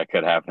happen. That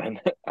could happen.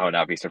 I would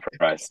not be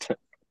surprised.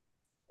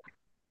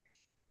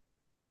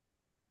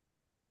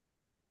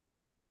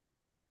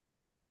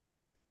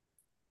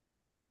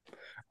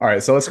 All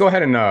right, so let's go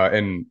ahead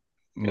and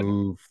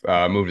move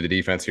to the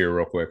defense here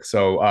real quick.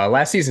 So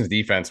last season's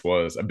defense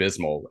was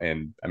abysmal,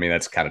 and I mean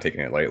that's kind of taking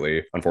it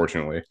lightly,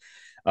 unfortunately.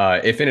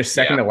 It finished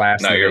second Yeah. to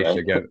last No, in the you're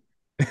nation right. again.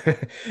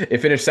 It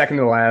finished second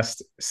to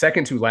last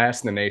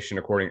in the nation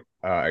according.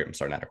 I'm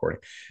sorry, not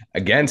according.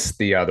 Against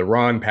the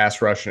run,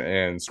 pass rush,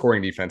 and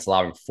scoring defense,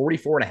 allowing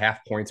 44.5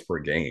 points per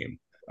game.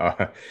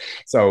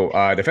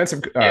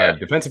 Defensive Yeah.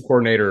 defensive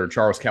coordinator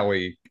Charles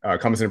Kelly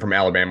comes in from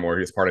Alabama, where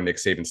he's part of Nick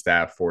Saban's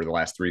staff for the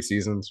last 3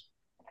 seasons.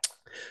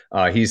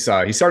 He's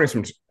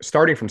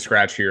starting from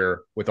scratch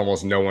here with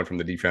almost no one from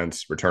the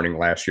defense returning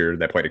last year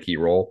that played a key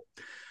role.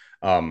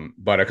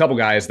 But a couple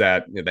guys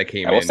that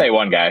came I will in. say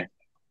one guy.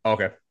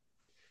 Okay.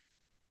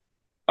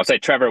 I'll say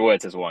Trevor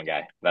Woods is one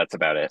guy. That's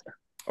about it.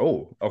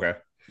 Oh, okay.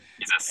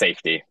 He's a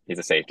safety.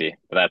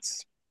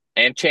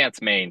 And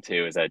Chance Main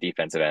too is a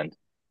defensive end.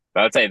 But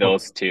I would say Okay.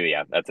 those two.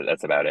 Yeah,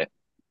 that's about it.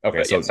 Okay.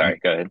 But yeah, So, sorry.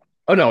 Go ahead.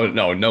 oh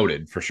no,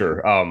 noted for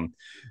sure.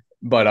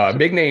 But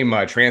big name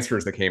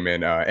transfers that came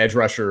in: edge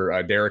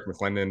rusher Derek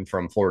McClendon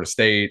from Florida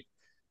State,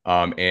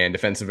 and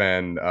defensive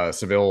end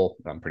Seville.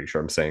 I'm pretty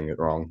sure I'm saying it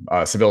wrong.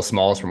 Seville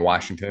Smalls from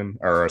Washington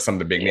are some of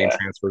the big name Yeah.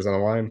 transfers on the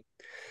line.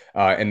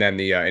 And then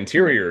the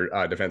interior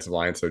defensive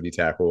line, so D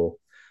tackle,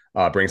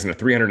 brings in a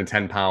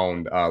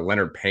 310-pound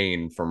Leonard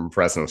Payne from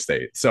Fresno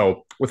State.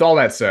 So, with all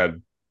that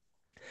said,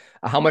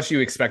 how much do you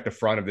expect the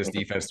front of this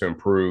defense to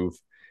improve?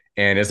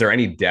 And is there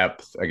any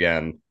depth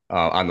again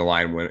on the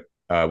line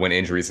when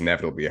injuries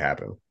inevitably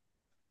happen?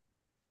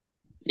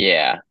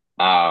 Yeah.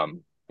 I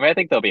mean, I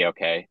think they'll be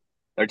okay.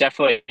 They're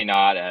definitely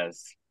not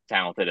as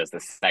talented as the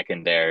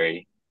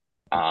secondary.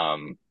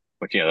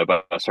 Which the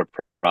Bucks are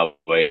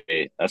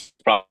probably that's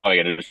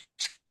probably going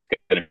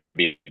to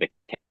be the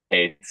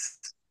case.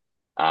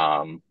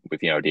 With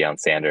Deion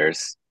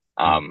Sanders.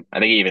 Mm. I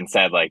think he even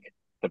said like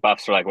the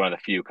Buffs are like one of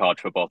the few college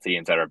football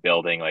teams that are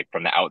building like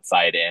from the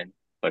outside in,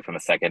 like from the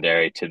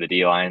secondary to the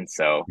D line.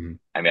 So Mm.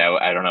 I mean,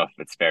 I don't know if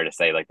it's fair to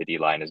say like the D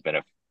line has been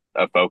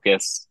a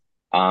focus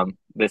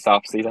this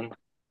offseason,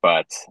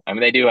 but I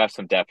mean they do have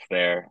some depth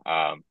there.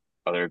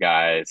 Other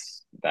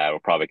guys that will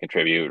probably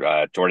contribute.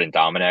 Jordan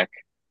Dominic,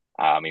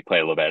 he played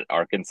a little bit at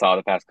Arkansas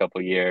the past couple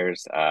of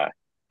years.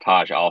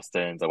 Taj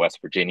Alston's a West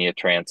Virginia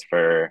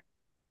transfer.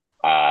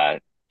 Uh,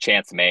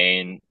 Chance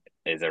Main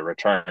is a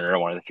returner,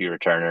 one of the few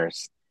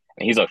returners.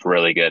 And he's looked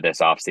really good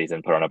this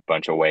offseason, put on a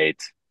bunch of weight.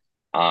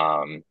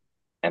 Um,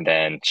 and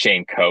then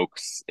Shane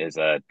Cokes is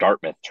a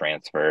Dartmouth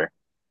transfer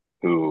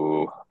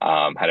who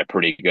had a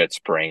pretty good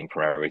spring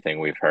from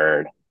everything we've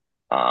heard.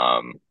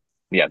 I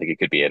think he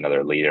could be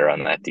another leader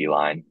on that D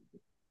line.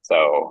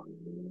 So,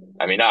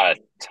 I mean, not a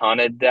ton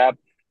of depth,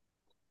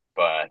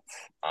 but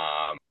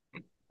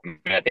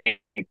I think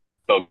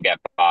they'll get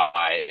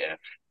by if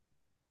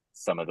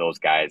some of those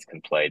guys can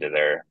play to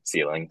their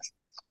ceilings.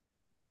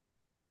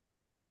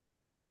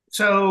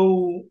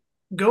 So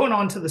going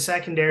on to the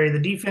secondary, the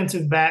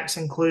defensive backs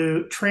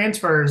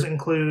transfers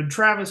include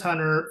Travis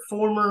Hunter,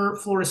 former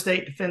Florida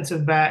State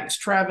defensive backs,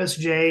 Travis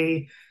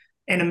Jay,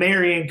 and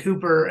Amarian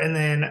Cooper, and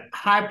then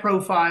high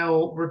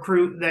profile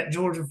recruit that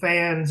Georgia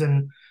fans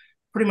and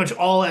pretty much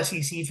all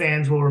SEC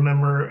fans will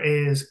remember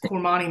is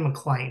Cormani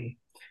McClain.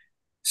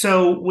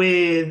 So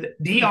with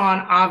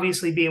Dion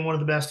obviously being one of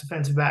the best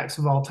defensive backs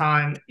of all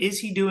time, is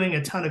he doing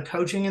a ton of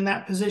coaching in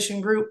that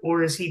position group,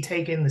 or is he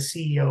taking the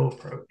CEO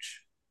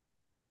approach?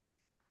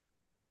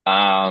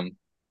 Um,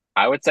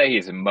 I would say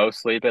he's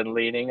mostly been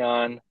leaning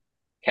on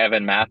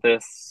Kevin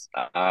Mathis,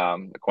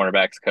 the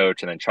cornerbacks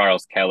coach, and then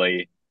Charles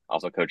Kelly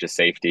also coaches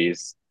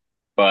safeties.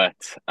 But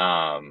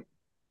from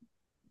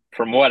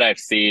what I've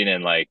seen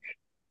in like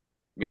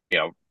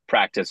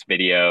practice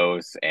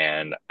videos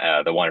and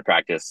the one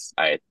practice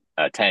I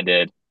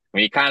attended, I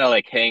mean, he kind of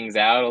like hangs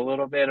out a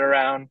little bit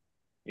around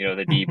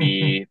the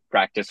DB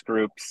practice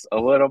groups a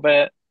little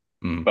bit,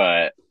 Mm.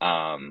 but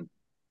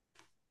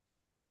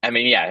I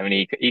mean, yeah, I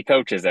mean he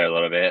coaches there a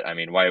little bit. I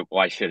mean,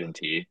 why shouldn't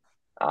he?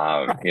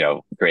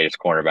 Right. Greatest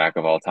cornerback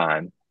of all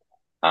time.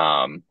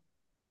 Um,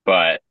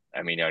 but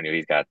I mean,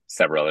 he's got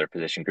several other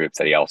position groups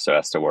that he also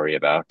has to worry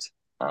about.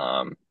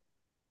 Um,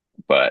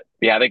 but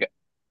yeah, I think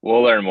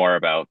we'll learn more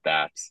about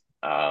that.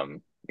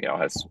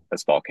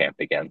 As fall camp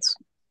begins.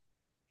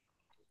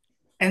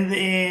 And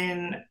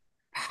then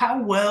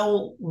how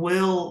well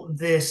will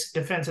this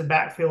defensive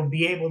backfield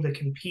be able to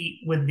compete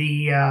with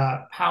the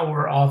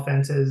power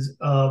offenses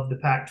of the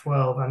Pac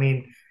 12? I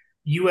mean,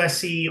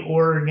 USC,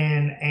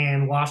 Oregon,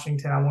 and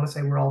Washington, I want to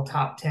say we're all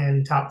top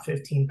 10, top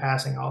 15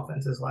 passing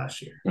offenses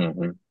last year.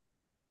 Mm-hmm.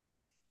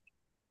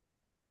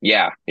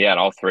 Yeah, and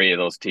all three of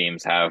those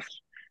teams have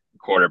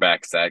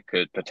quarterbacks that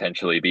could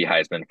potentially be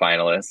Heisman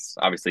finalists.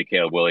 Obviously,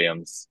 Caleb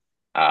Williams,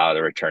 the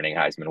returning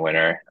Heisman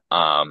winner.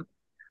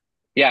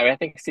 Yeah, I mean, I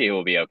think CU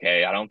will be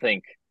okay. I don't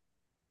think.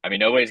 I mean,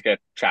 nobody's gonna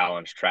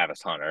challenge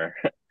Travis Hunter.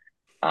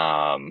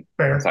 So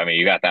Fair. I mean,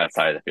 you got that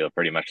side of the field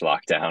pretty much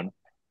locked down.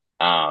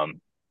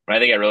 But I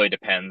think it really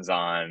depends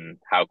on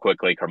how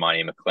quickly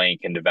Cormani McClain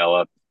can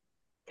develop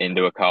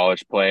into a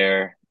college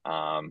player.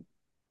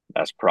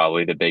 That's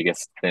probably the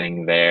biggest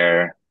thing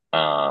there.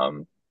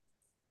 And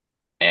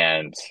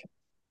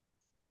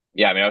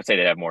yeah, I mean, I would say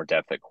they have more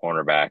depth at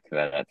cornerback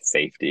than at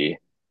safety.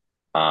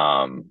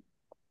 Um,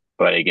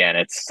 but again,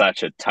 it's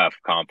such a tough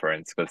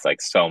conference with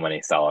like so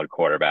many solid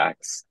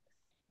quarterbacks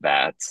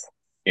that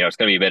it's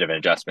going to be a bit of an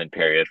adjustment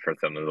period for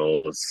some of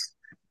those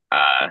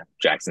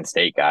Jackson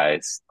State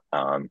guys.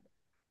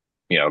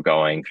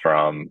 Going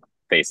from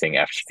facing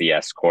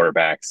FCS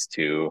quarterbacks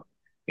to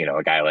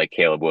a guy like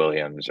Caleb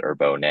Williams or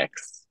Bo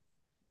Nix.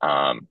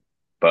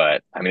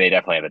 But I mean, they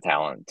definitely have the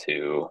talent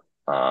to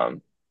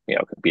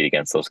compete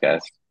against those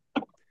guys.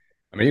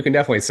 I mean, you can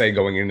definitely say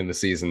going into the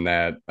season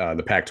that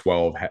the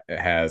Pac-12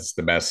 has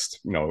the best,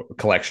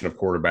 collection of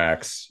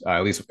quarterbacks,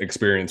 at least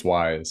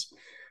experience-wise,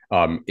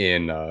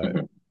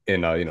 in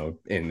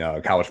Mm-hmm.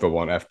 in college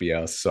football and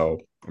FBS. So,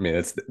 I mean,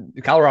 it's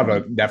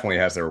Colorado definitely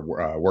has their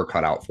work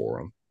cut out for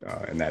them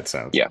in that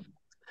sense. Yeah.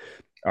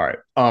 All right.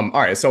 All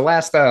right. So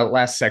last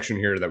section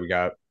here that we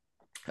got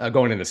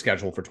going into the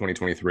schedule for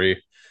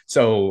 2023.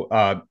 So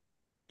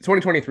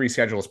 2023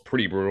 schedule is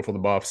pretty brutal for the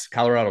Buffs.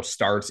 Colorado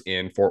starts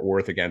in Fort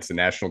Worth against the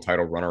national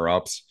title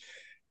runner-ups.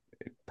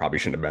 Probably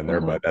shouldn't have been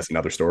there, but that's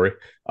another story.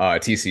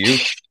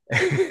 TCU.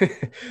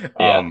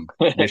 Yeah.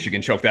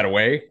 Michigan choked that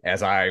away,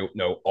 as I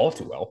know all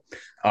too well.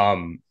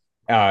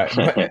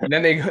 But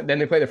then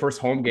they play the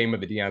first home game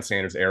of the Deion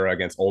Sanders era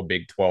against old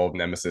Big 12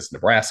 nemesis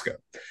Nebraska.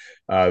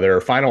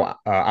 Their final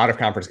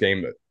out-of-conference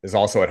game is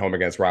also at home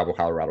against rival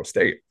Colorado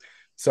State.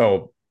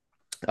 So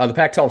the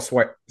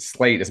Pac-12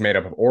 slate is made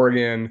up of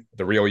Oregon,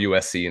 the real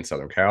USC, and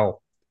Southern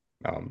Cal.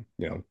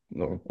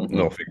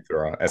 Little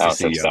figure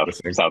SEC.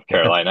 South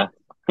Carolina.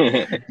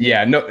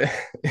 Yeah, no,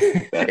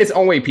 it's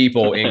only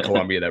people in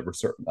Columbia that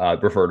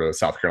refer to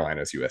South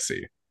Carolina as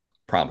USC.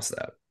 Promise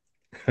that.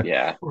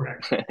 Yeah.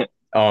 Correct.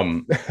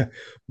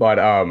 But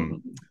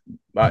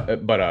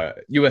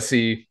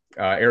USC,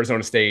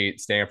 Arizona State,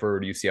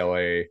 Stanford,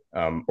 UCLA,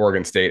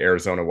 Oregon State,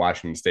 Arizona,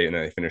 Washington State, and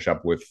then they finish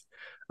up with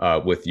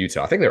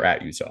Utah. I think they're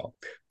at Utah,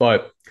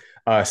 but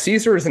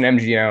Caesars and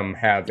MGM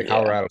have the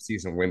Colorado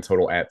season win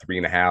total at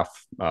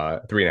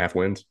 3.5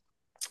 wins.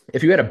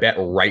 If you had a bet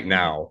right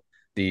now,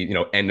 the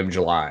end of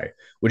July,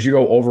 would you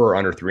go over or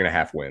under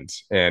 3.5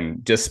 wins?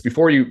 And just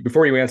before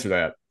you answer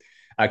that,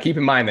 keep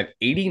in mind that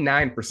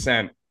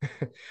 89%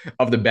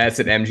 of the bets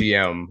at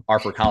MGM are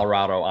for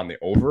Colorado on the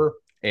over,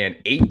 and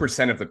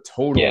 8% of the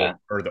total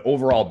or the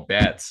overall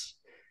bets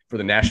for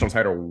the national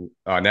title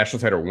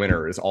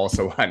winner is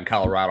also on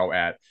Colorado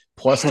at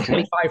plus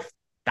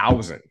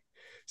 25,000.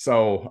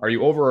 So are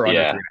you over or under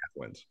 3.5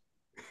 wins?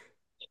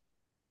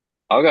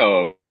 I'll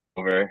go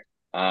over.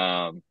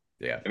 Yeah.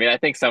 I mean, I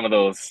think some of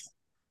those,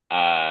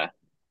 I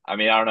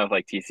mean, I don't know if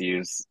like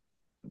TCU's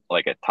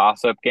like a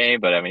toss-up game,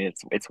 but I mean,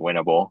 it's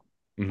winnable.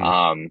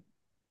 Mm-hmm.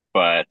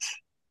 But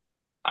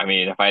I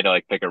mean, if I had to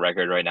like pick a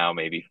record right now,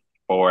 maybe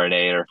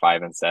 4-8 or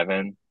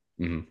 5-7.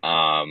 Mm-hmm.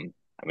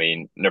 I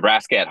mean,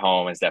 Nebraska at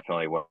home is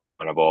definitely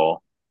winnable.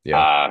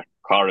 Yeah.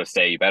 Colorado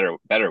State, you better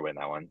win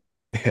that one.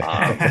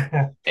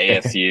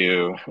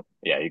 ASU,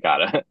 yeah, you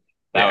gotta.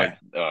 That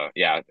would,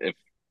 yeah. If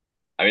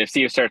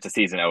CU starts the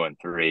season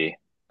 0-3,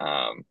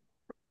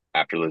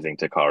 after losing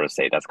to Colorado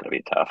State, that's gonna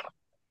be tough.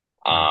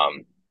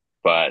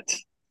 But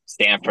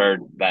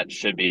Stanford, that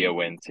should be a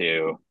win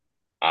too.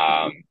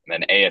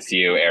 Then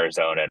ASU,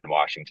 Arizona, and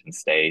Washington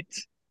State.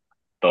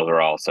 Those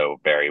are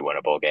also very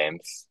winnable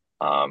games.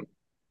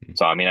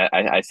 So I mean,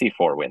 I see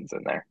 4 wins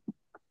in there.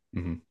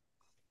 Mm-hmm.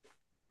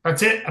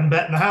 That's it. I'm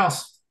betting the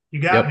house.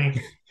 You got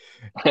me.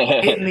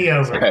 Hitting the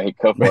over. All right,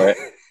 go for it.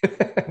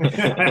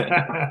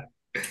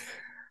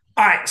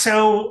 All right,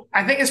 so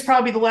I think it's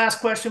probably the last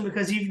question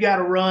because you've got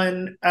to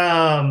run.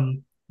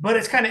 But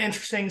it's kind of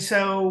interesting.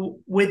 So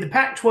with the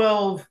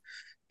Pac-12,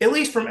 at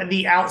least from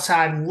the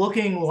outside,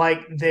 looking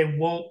like they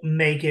won't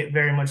make it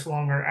very much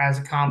longer as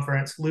a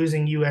conference,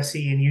 losing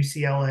USC and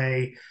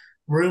UCLA,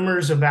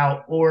 rumors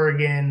about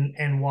Oregon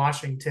and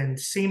Washington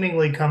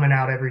seemingly coming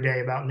out every day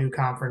about new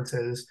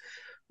conferences.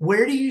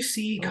 Where do you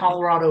see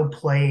Colorado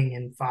playing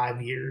in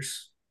 5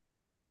 years?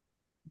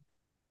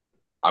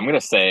 I'm going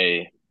to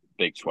say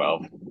Big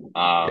 12.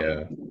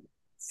 Yeah.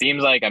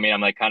 Seems like, I mean, I'm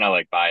like kind of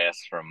like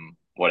biased from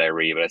what I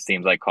read, but it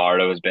seems like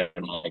Colorado has been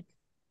like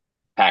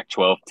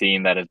Pac-12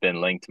 team that has been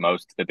linked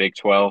most to the Big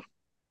 12.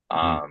 You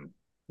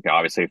know,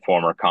 obviously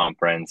former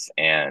conference,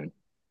 and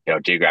you know,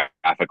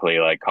 geographically,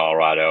 like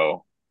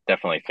Colorado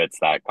definitely fits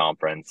that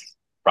conference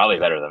probably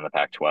better than the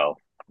Pac-12.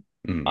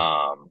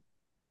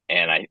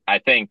 And I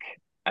think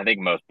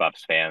most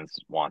Buffs fans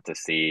want to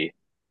see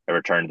a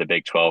return to the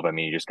Big 12. I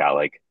mean, you just got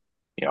like,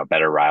 you know,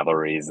 better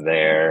rivalries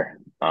there.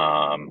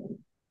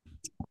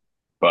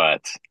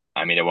 But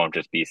I mean, it won't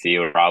just be C. It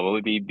would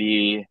probably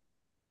be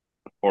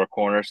 4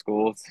 corner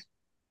schools.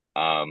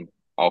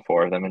 All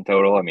 4 of them in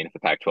total. I mean, if the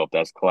Pac-12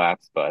 does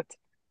collapse, but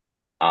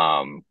you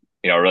know,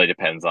 it really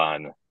depends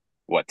on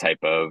what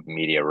type of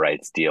media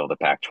rights deal the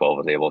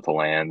Pac-12 is able to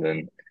land,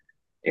 and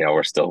you know,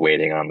 we're still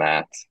waiting on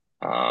that.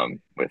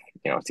 With,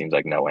 you know, it seems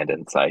like no end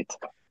in sight.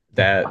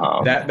 That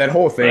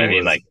whole thing. I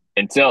mean, like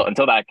until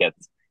that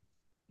gets.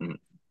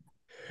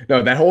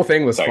 No, that whole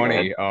thing was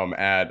Sorry, funny.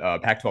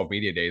 At Pac-12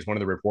 Media Days, one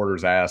of the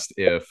reporters asked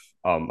if,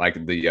 like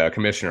the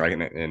commissioner,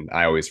 and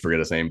I always forget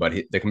his name, but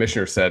the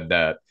commissioner said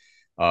that,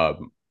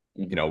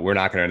 you know, we're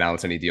not going to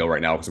announce any deal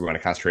right now because we're going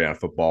to concentrate on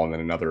football. And then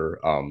another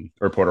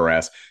reporter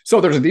asked,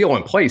 so there's a deal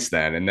in place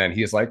then? And then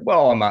he's like,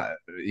 well, I'm not.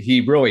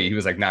 He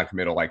was like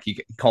non-committal. Like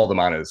he called him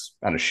on his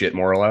shit,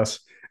 more or less.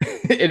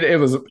 It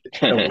was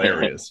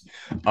hilarious.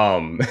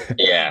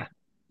 Yeah,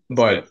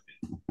 but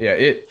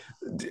yeah,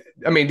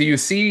 I mean, do you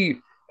see?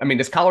 I mean,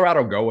 does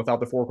Colorado go without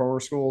the 4 corner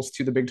schools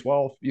to the Big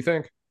 12, you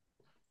think?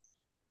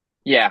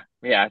 Yeah,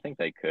 I think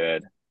they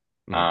could.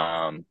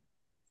 I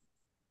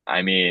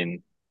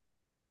mean,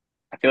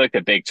 I feel like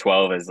the Big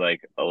 12 is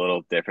like a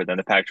little different than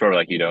the Pac-12.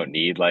 Like you don't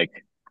need like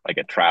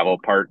a travel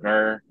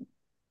partner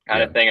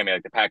kind of thing. I mean,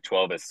 like the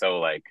Pac-12 is so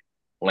like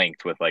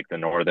linked with like the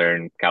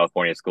Northern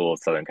California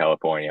schools, Southern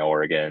California,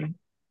 Oregon,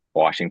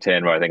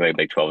 Washington, where I think like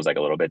Big 12 is like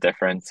a little bit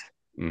different.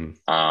 So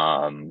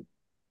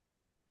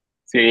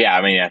yeah,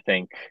 I mean, I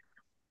think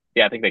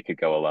they could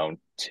go alone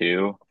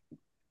too.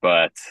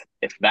 But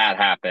if that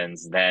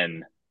happens,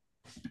 then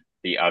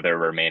the other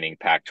remaining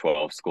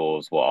Pac-12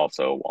 schools will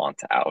also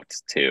want out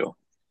too.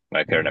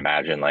 I couldn't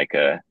imagine like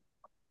a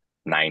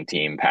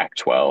 9-team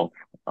Pac-12.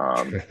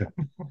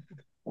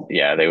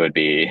 Yeah, they would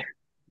be.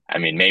 I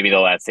mean, maybe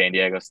they'll add San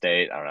Diego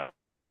State. I don't know.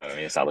 I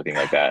mean, it's not looking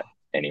like that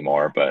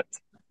anymore. But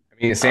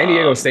I mean, San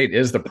Diego State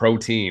is the pro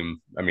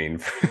team. I mean,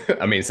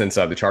 since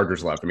the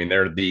Chargers left, I mean,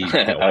 they're the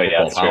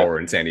football power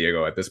in San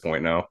Diego at this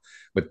point now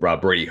with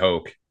Brady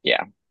Hoke.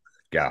 Yeah.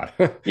 God.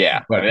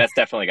 Yeah. But I mean, that's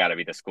definitely got to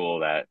be the school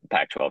that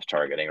Pac-12 is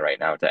targeting right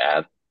now to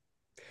add.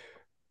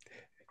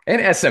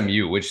 And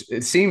SMU, which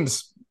it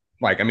seems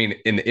like, I mean,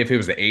 if it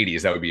was the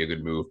 80s, that would be a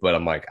good move. But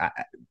I'm like,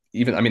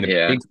 the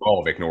Big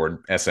 12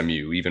 ignored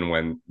SMU even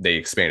when they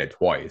expanded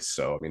twice.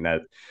 So, I mean,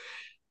 that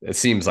it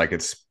seems like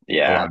it's a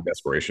lot of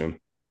desperation.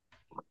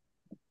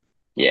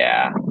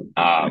 Yeah.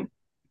 I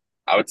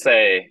would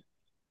say,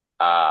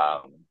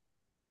 sorry,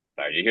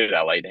 did you hear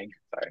that lightning?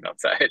 Sorry, I'm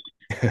outside.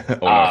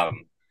 No.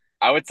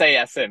 I would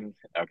say SM.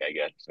 Okay,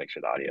 good. Just make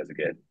sure the audio is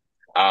good.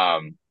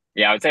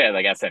 Yeah, I would say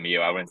like SMU.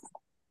 I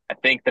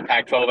think the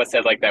Pac-12 has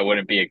said like that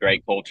wouldn't be a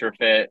great culture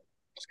fit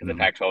just because the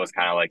Pac-12 has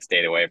kind of like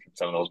stayed away from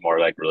some of those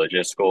more like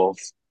religious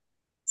schools.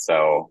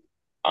 So,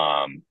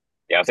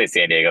 yeah, I would say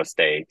San Diego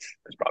State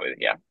is probably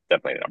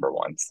definitely the number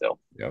one still.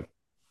 Yeah.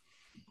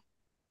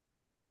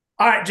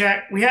 All right,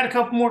 Jack, we had a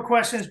couple more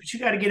questions, but you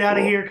got to get out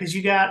of here because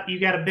you got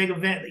a big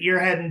event that you're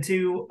heading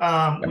to.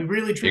 We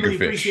really, truly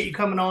appreciate you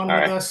coming on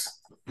with us.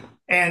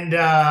 And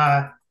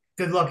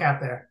good luck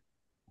out there.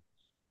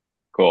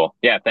 Cool.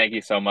 Yeah, thank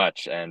you so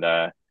much. And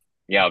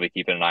yeah, I'll be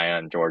keeping an eye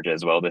on Georgia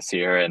as well this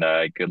year. And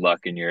good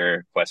luck in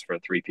your quest for a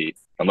three-peat,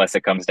 unless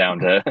it comes down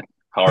to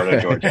Colorado,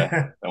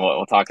 Georgia. And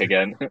we'll talk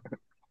again.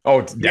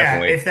 Oh,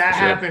 definitely. Yeah, if that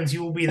happens,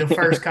 you will be the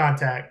first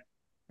contact.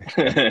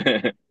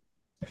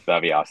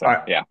 That'd be awesome.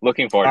 Right. Yeah,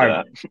 looking forward to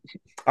that.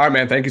 All right,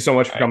 man. Thank you so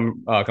much for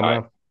coming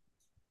on.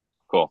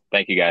 Cool.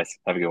 Thank you, guys.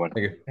 Have a good one.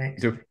 Thank you.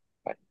 Thanks. You too.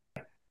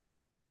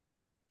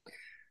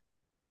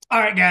 All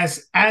right,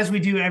 guys. As we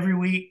do every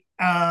week,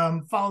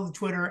 Follow the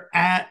Twitter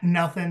at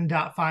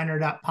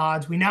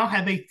nothing.finer.pods. We now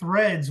have a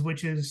Threads,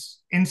 which is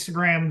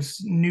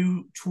Instagram's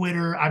new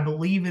Twitter. I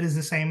believe it is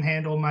the same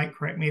handle. Mike,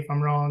 correct me if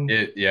I'm wrong.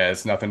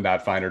 It's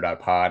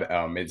nothing.finer.pod.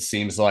 It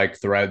seems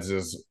like Threads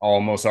is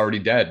almost already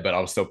dead, but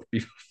I'll still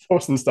be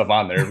posting stuff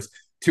on there. It was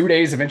 2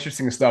 days of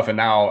interesting stuff, and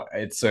now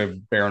it's a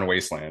barren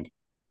wasteland.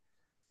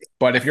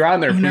 But if you're on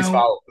there, please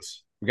follow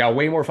us. We got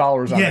way more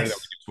followers on there than we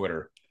do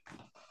Twitter.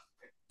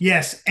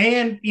 Yes.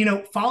 And,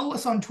 follow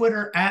us on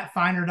Twitter at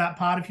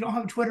finer.pod. If you don't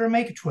have a Twitter,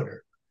 make a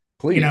Twitter.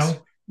 Please.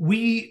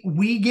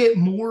 We get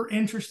more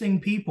interesting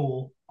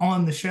people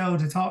on the show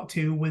to talk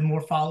to with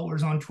more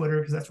followers on Twitter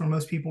because that's where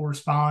most people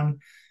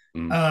respond.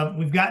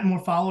 We've gotten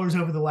more followers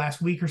over the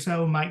last week or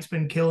so. Mike's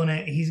been killing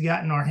it. He's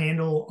gotten our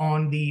handle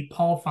on the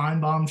Paul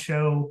Feinbaum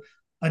show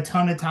a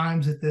ton of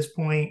times at this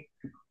point.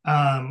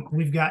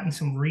 We've gotten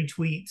some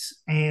retweets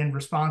and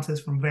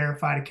responses from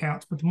verified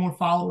accounts, but the more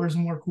followers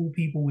and more cool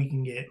people we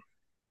can get.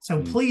 So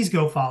please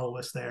go follow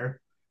us there.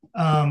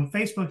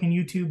 Facebook and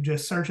YouTube,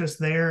 just search us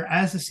there.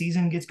 As the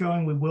season gets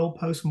going, we will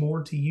post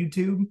more to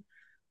YouTube.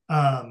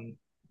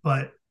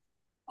 But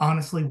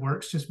honestly,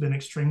 work's just been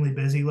extremely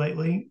busy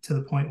lately to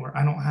the point where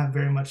I don't have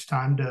very much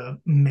time to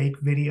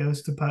make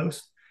videos to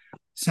post.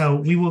 So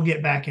we will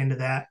get back into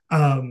that.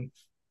 Trying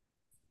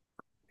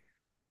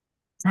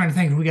to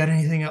think if we got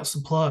anything else to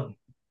plug.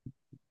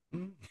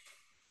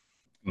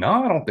 No,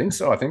 I don't think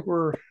so. I think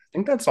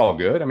that's all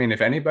good. I mean,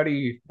 if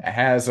anybody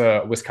has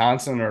a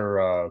Wisconsin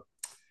or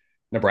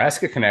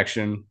Nebraska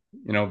connection,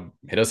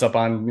 hit us up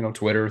on,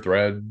 Twitter,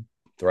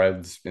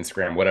 Threads,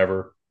 Instagram,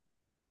 whatever,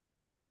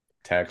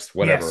 text,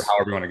 whatever,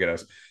 however you want to get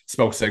us.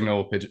 Smoke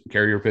signal,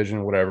 carrier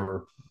pigeon,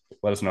 whatever.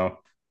 Let us know.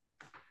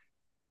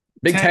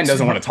 Big Ten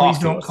doesn't want to talk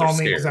to us. Please don't call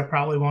me because I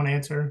probably won't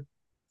answer.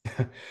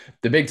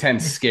 The Big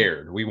Ten's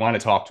scared. We want to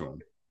talk to them.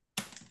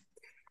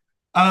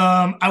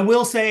 I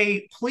will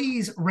say,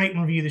 please rate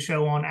and review the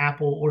show on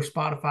Apple or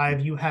Spotify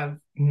if you have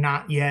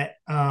not yet.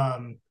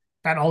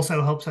 That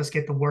also helps us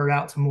get the word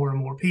out to more and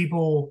more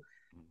people.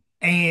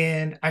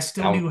 And I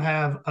still do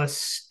have a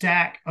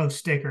stack of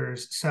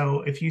stickers.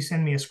 So if you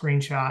send me a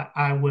screenshot,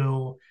 I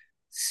will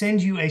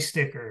send you a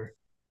sticker.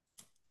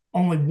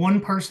 Only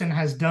one person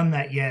has done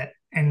that yet,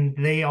 and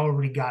they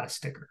already got a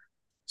sticker.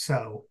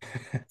 So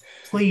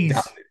please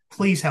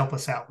help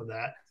us out with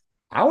that.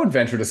 I would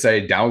venture to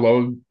say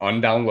download,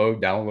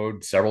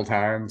 download several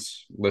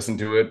times, listen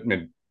to it,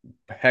 and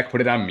heck,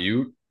 put it on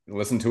mute,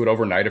 listen to it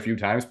overnight a few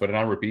times, put it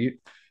on repeat.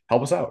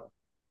 Help us out.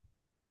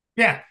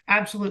 Yeah,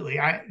 absolutely.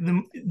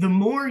 The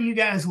more you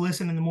guys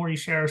listen and the more you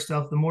share our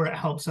stuff, the more it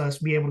helps us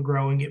be able to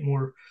grow and get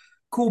more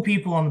cool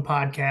people on the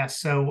podcast.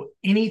 So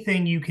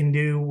anything you can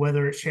do,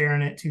 whether it's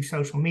sharing it to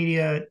social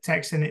media,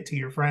 texting it to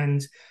your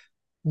friends,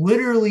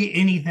 literally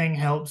anything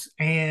helps.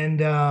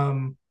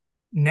 And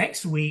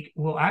next week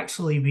will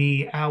actually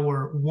be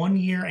our 1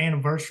 year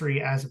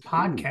anniversary as a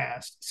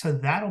podcast. So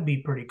that'll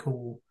be pretty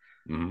cool.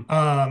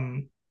 Mm-hmm.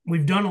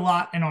 We've done a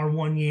lot in our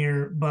 1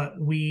 year, but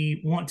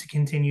we want to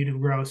continue to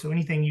grow. So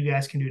anything you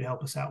guys can do to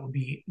help us out would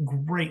be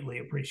greatly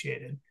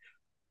appreciated.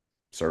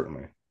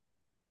 Certainly.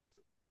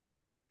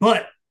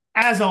 But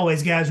as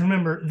always, guys,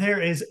 remember,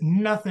 there is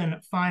nothing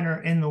finer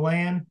in the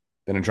land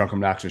than a drunk,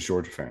 obnoxious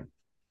Georgia fan.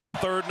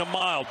 3rd and a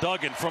mile.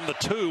 Duggan from the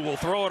 2 will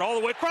throw it all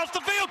the way across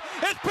the field.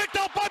 It's picked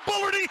up by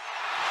Bullardy.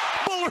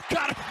 Bullard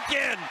got it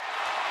again.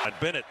 And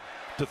Bennett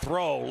to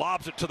throw,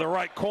 lobs it to the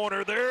right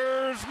corner.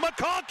 There's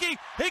McConkey.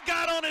 He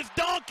got on his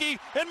donkey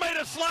and made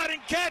a sliding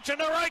catch in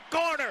the right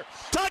corner.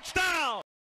 Touchdown.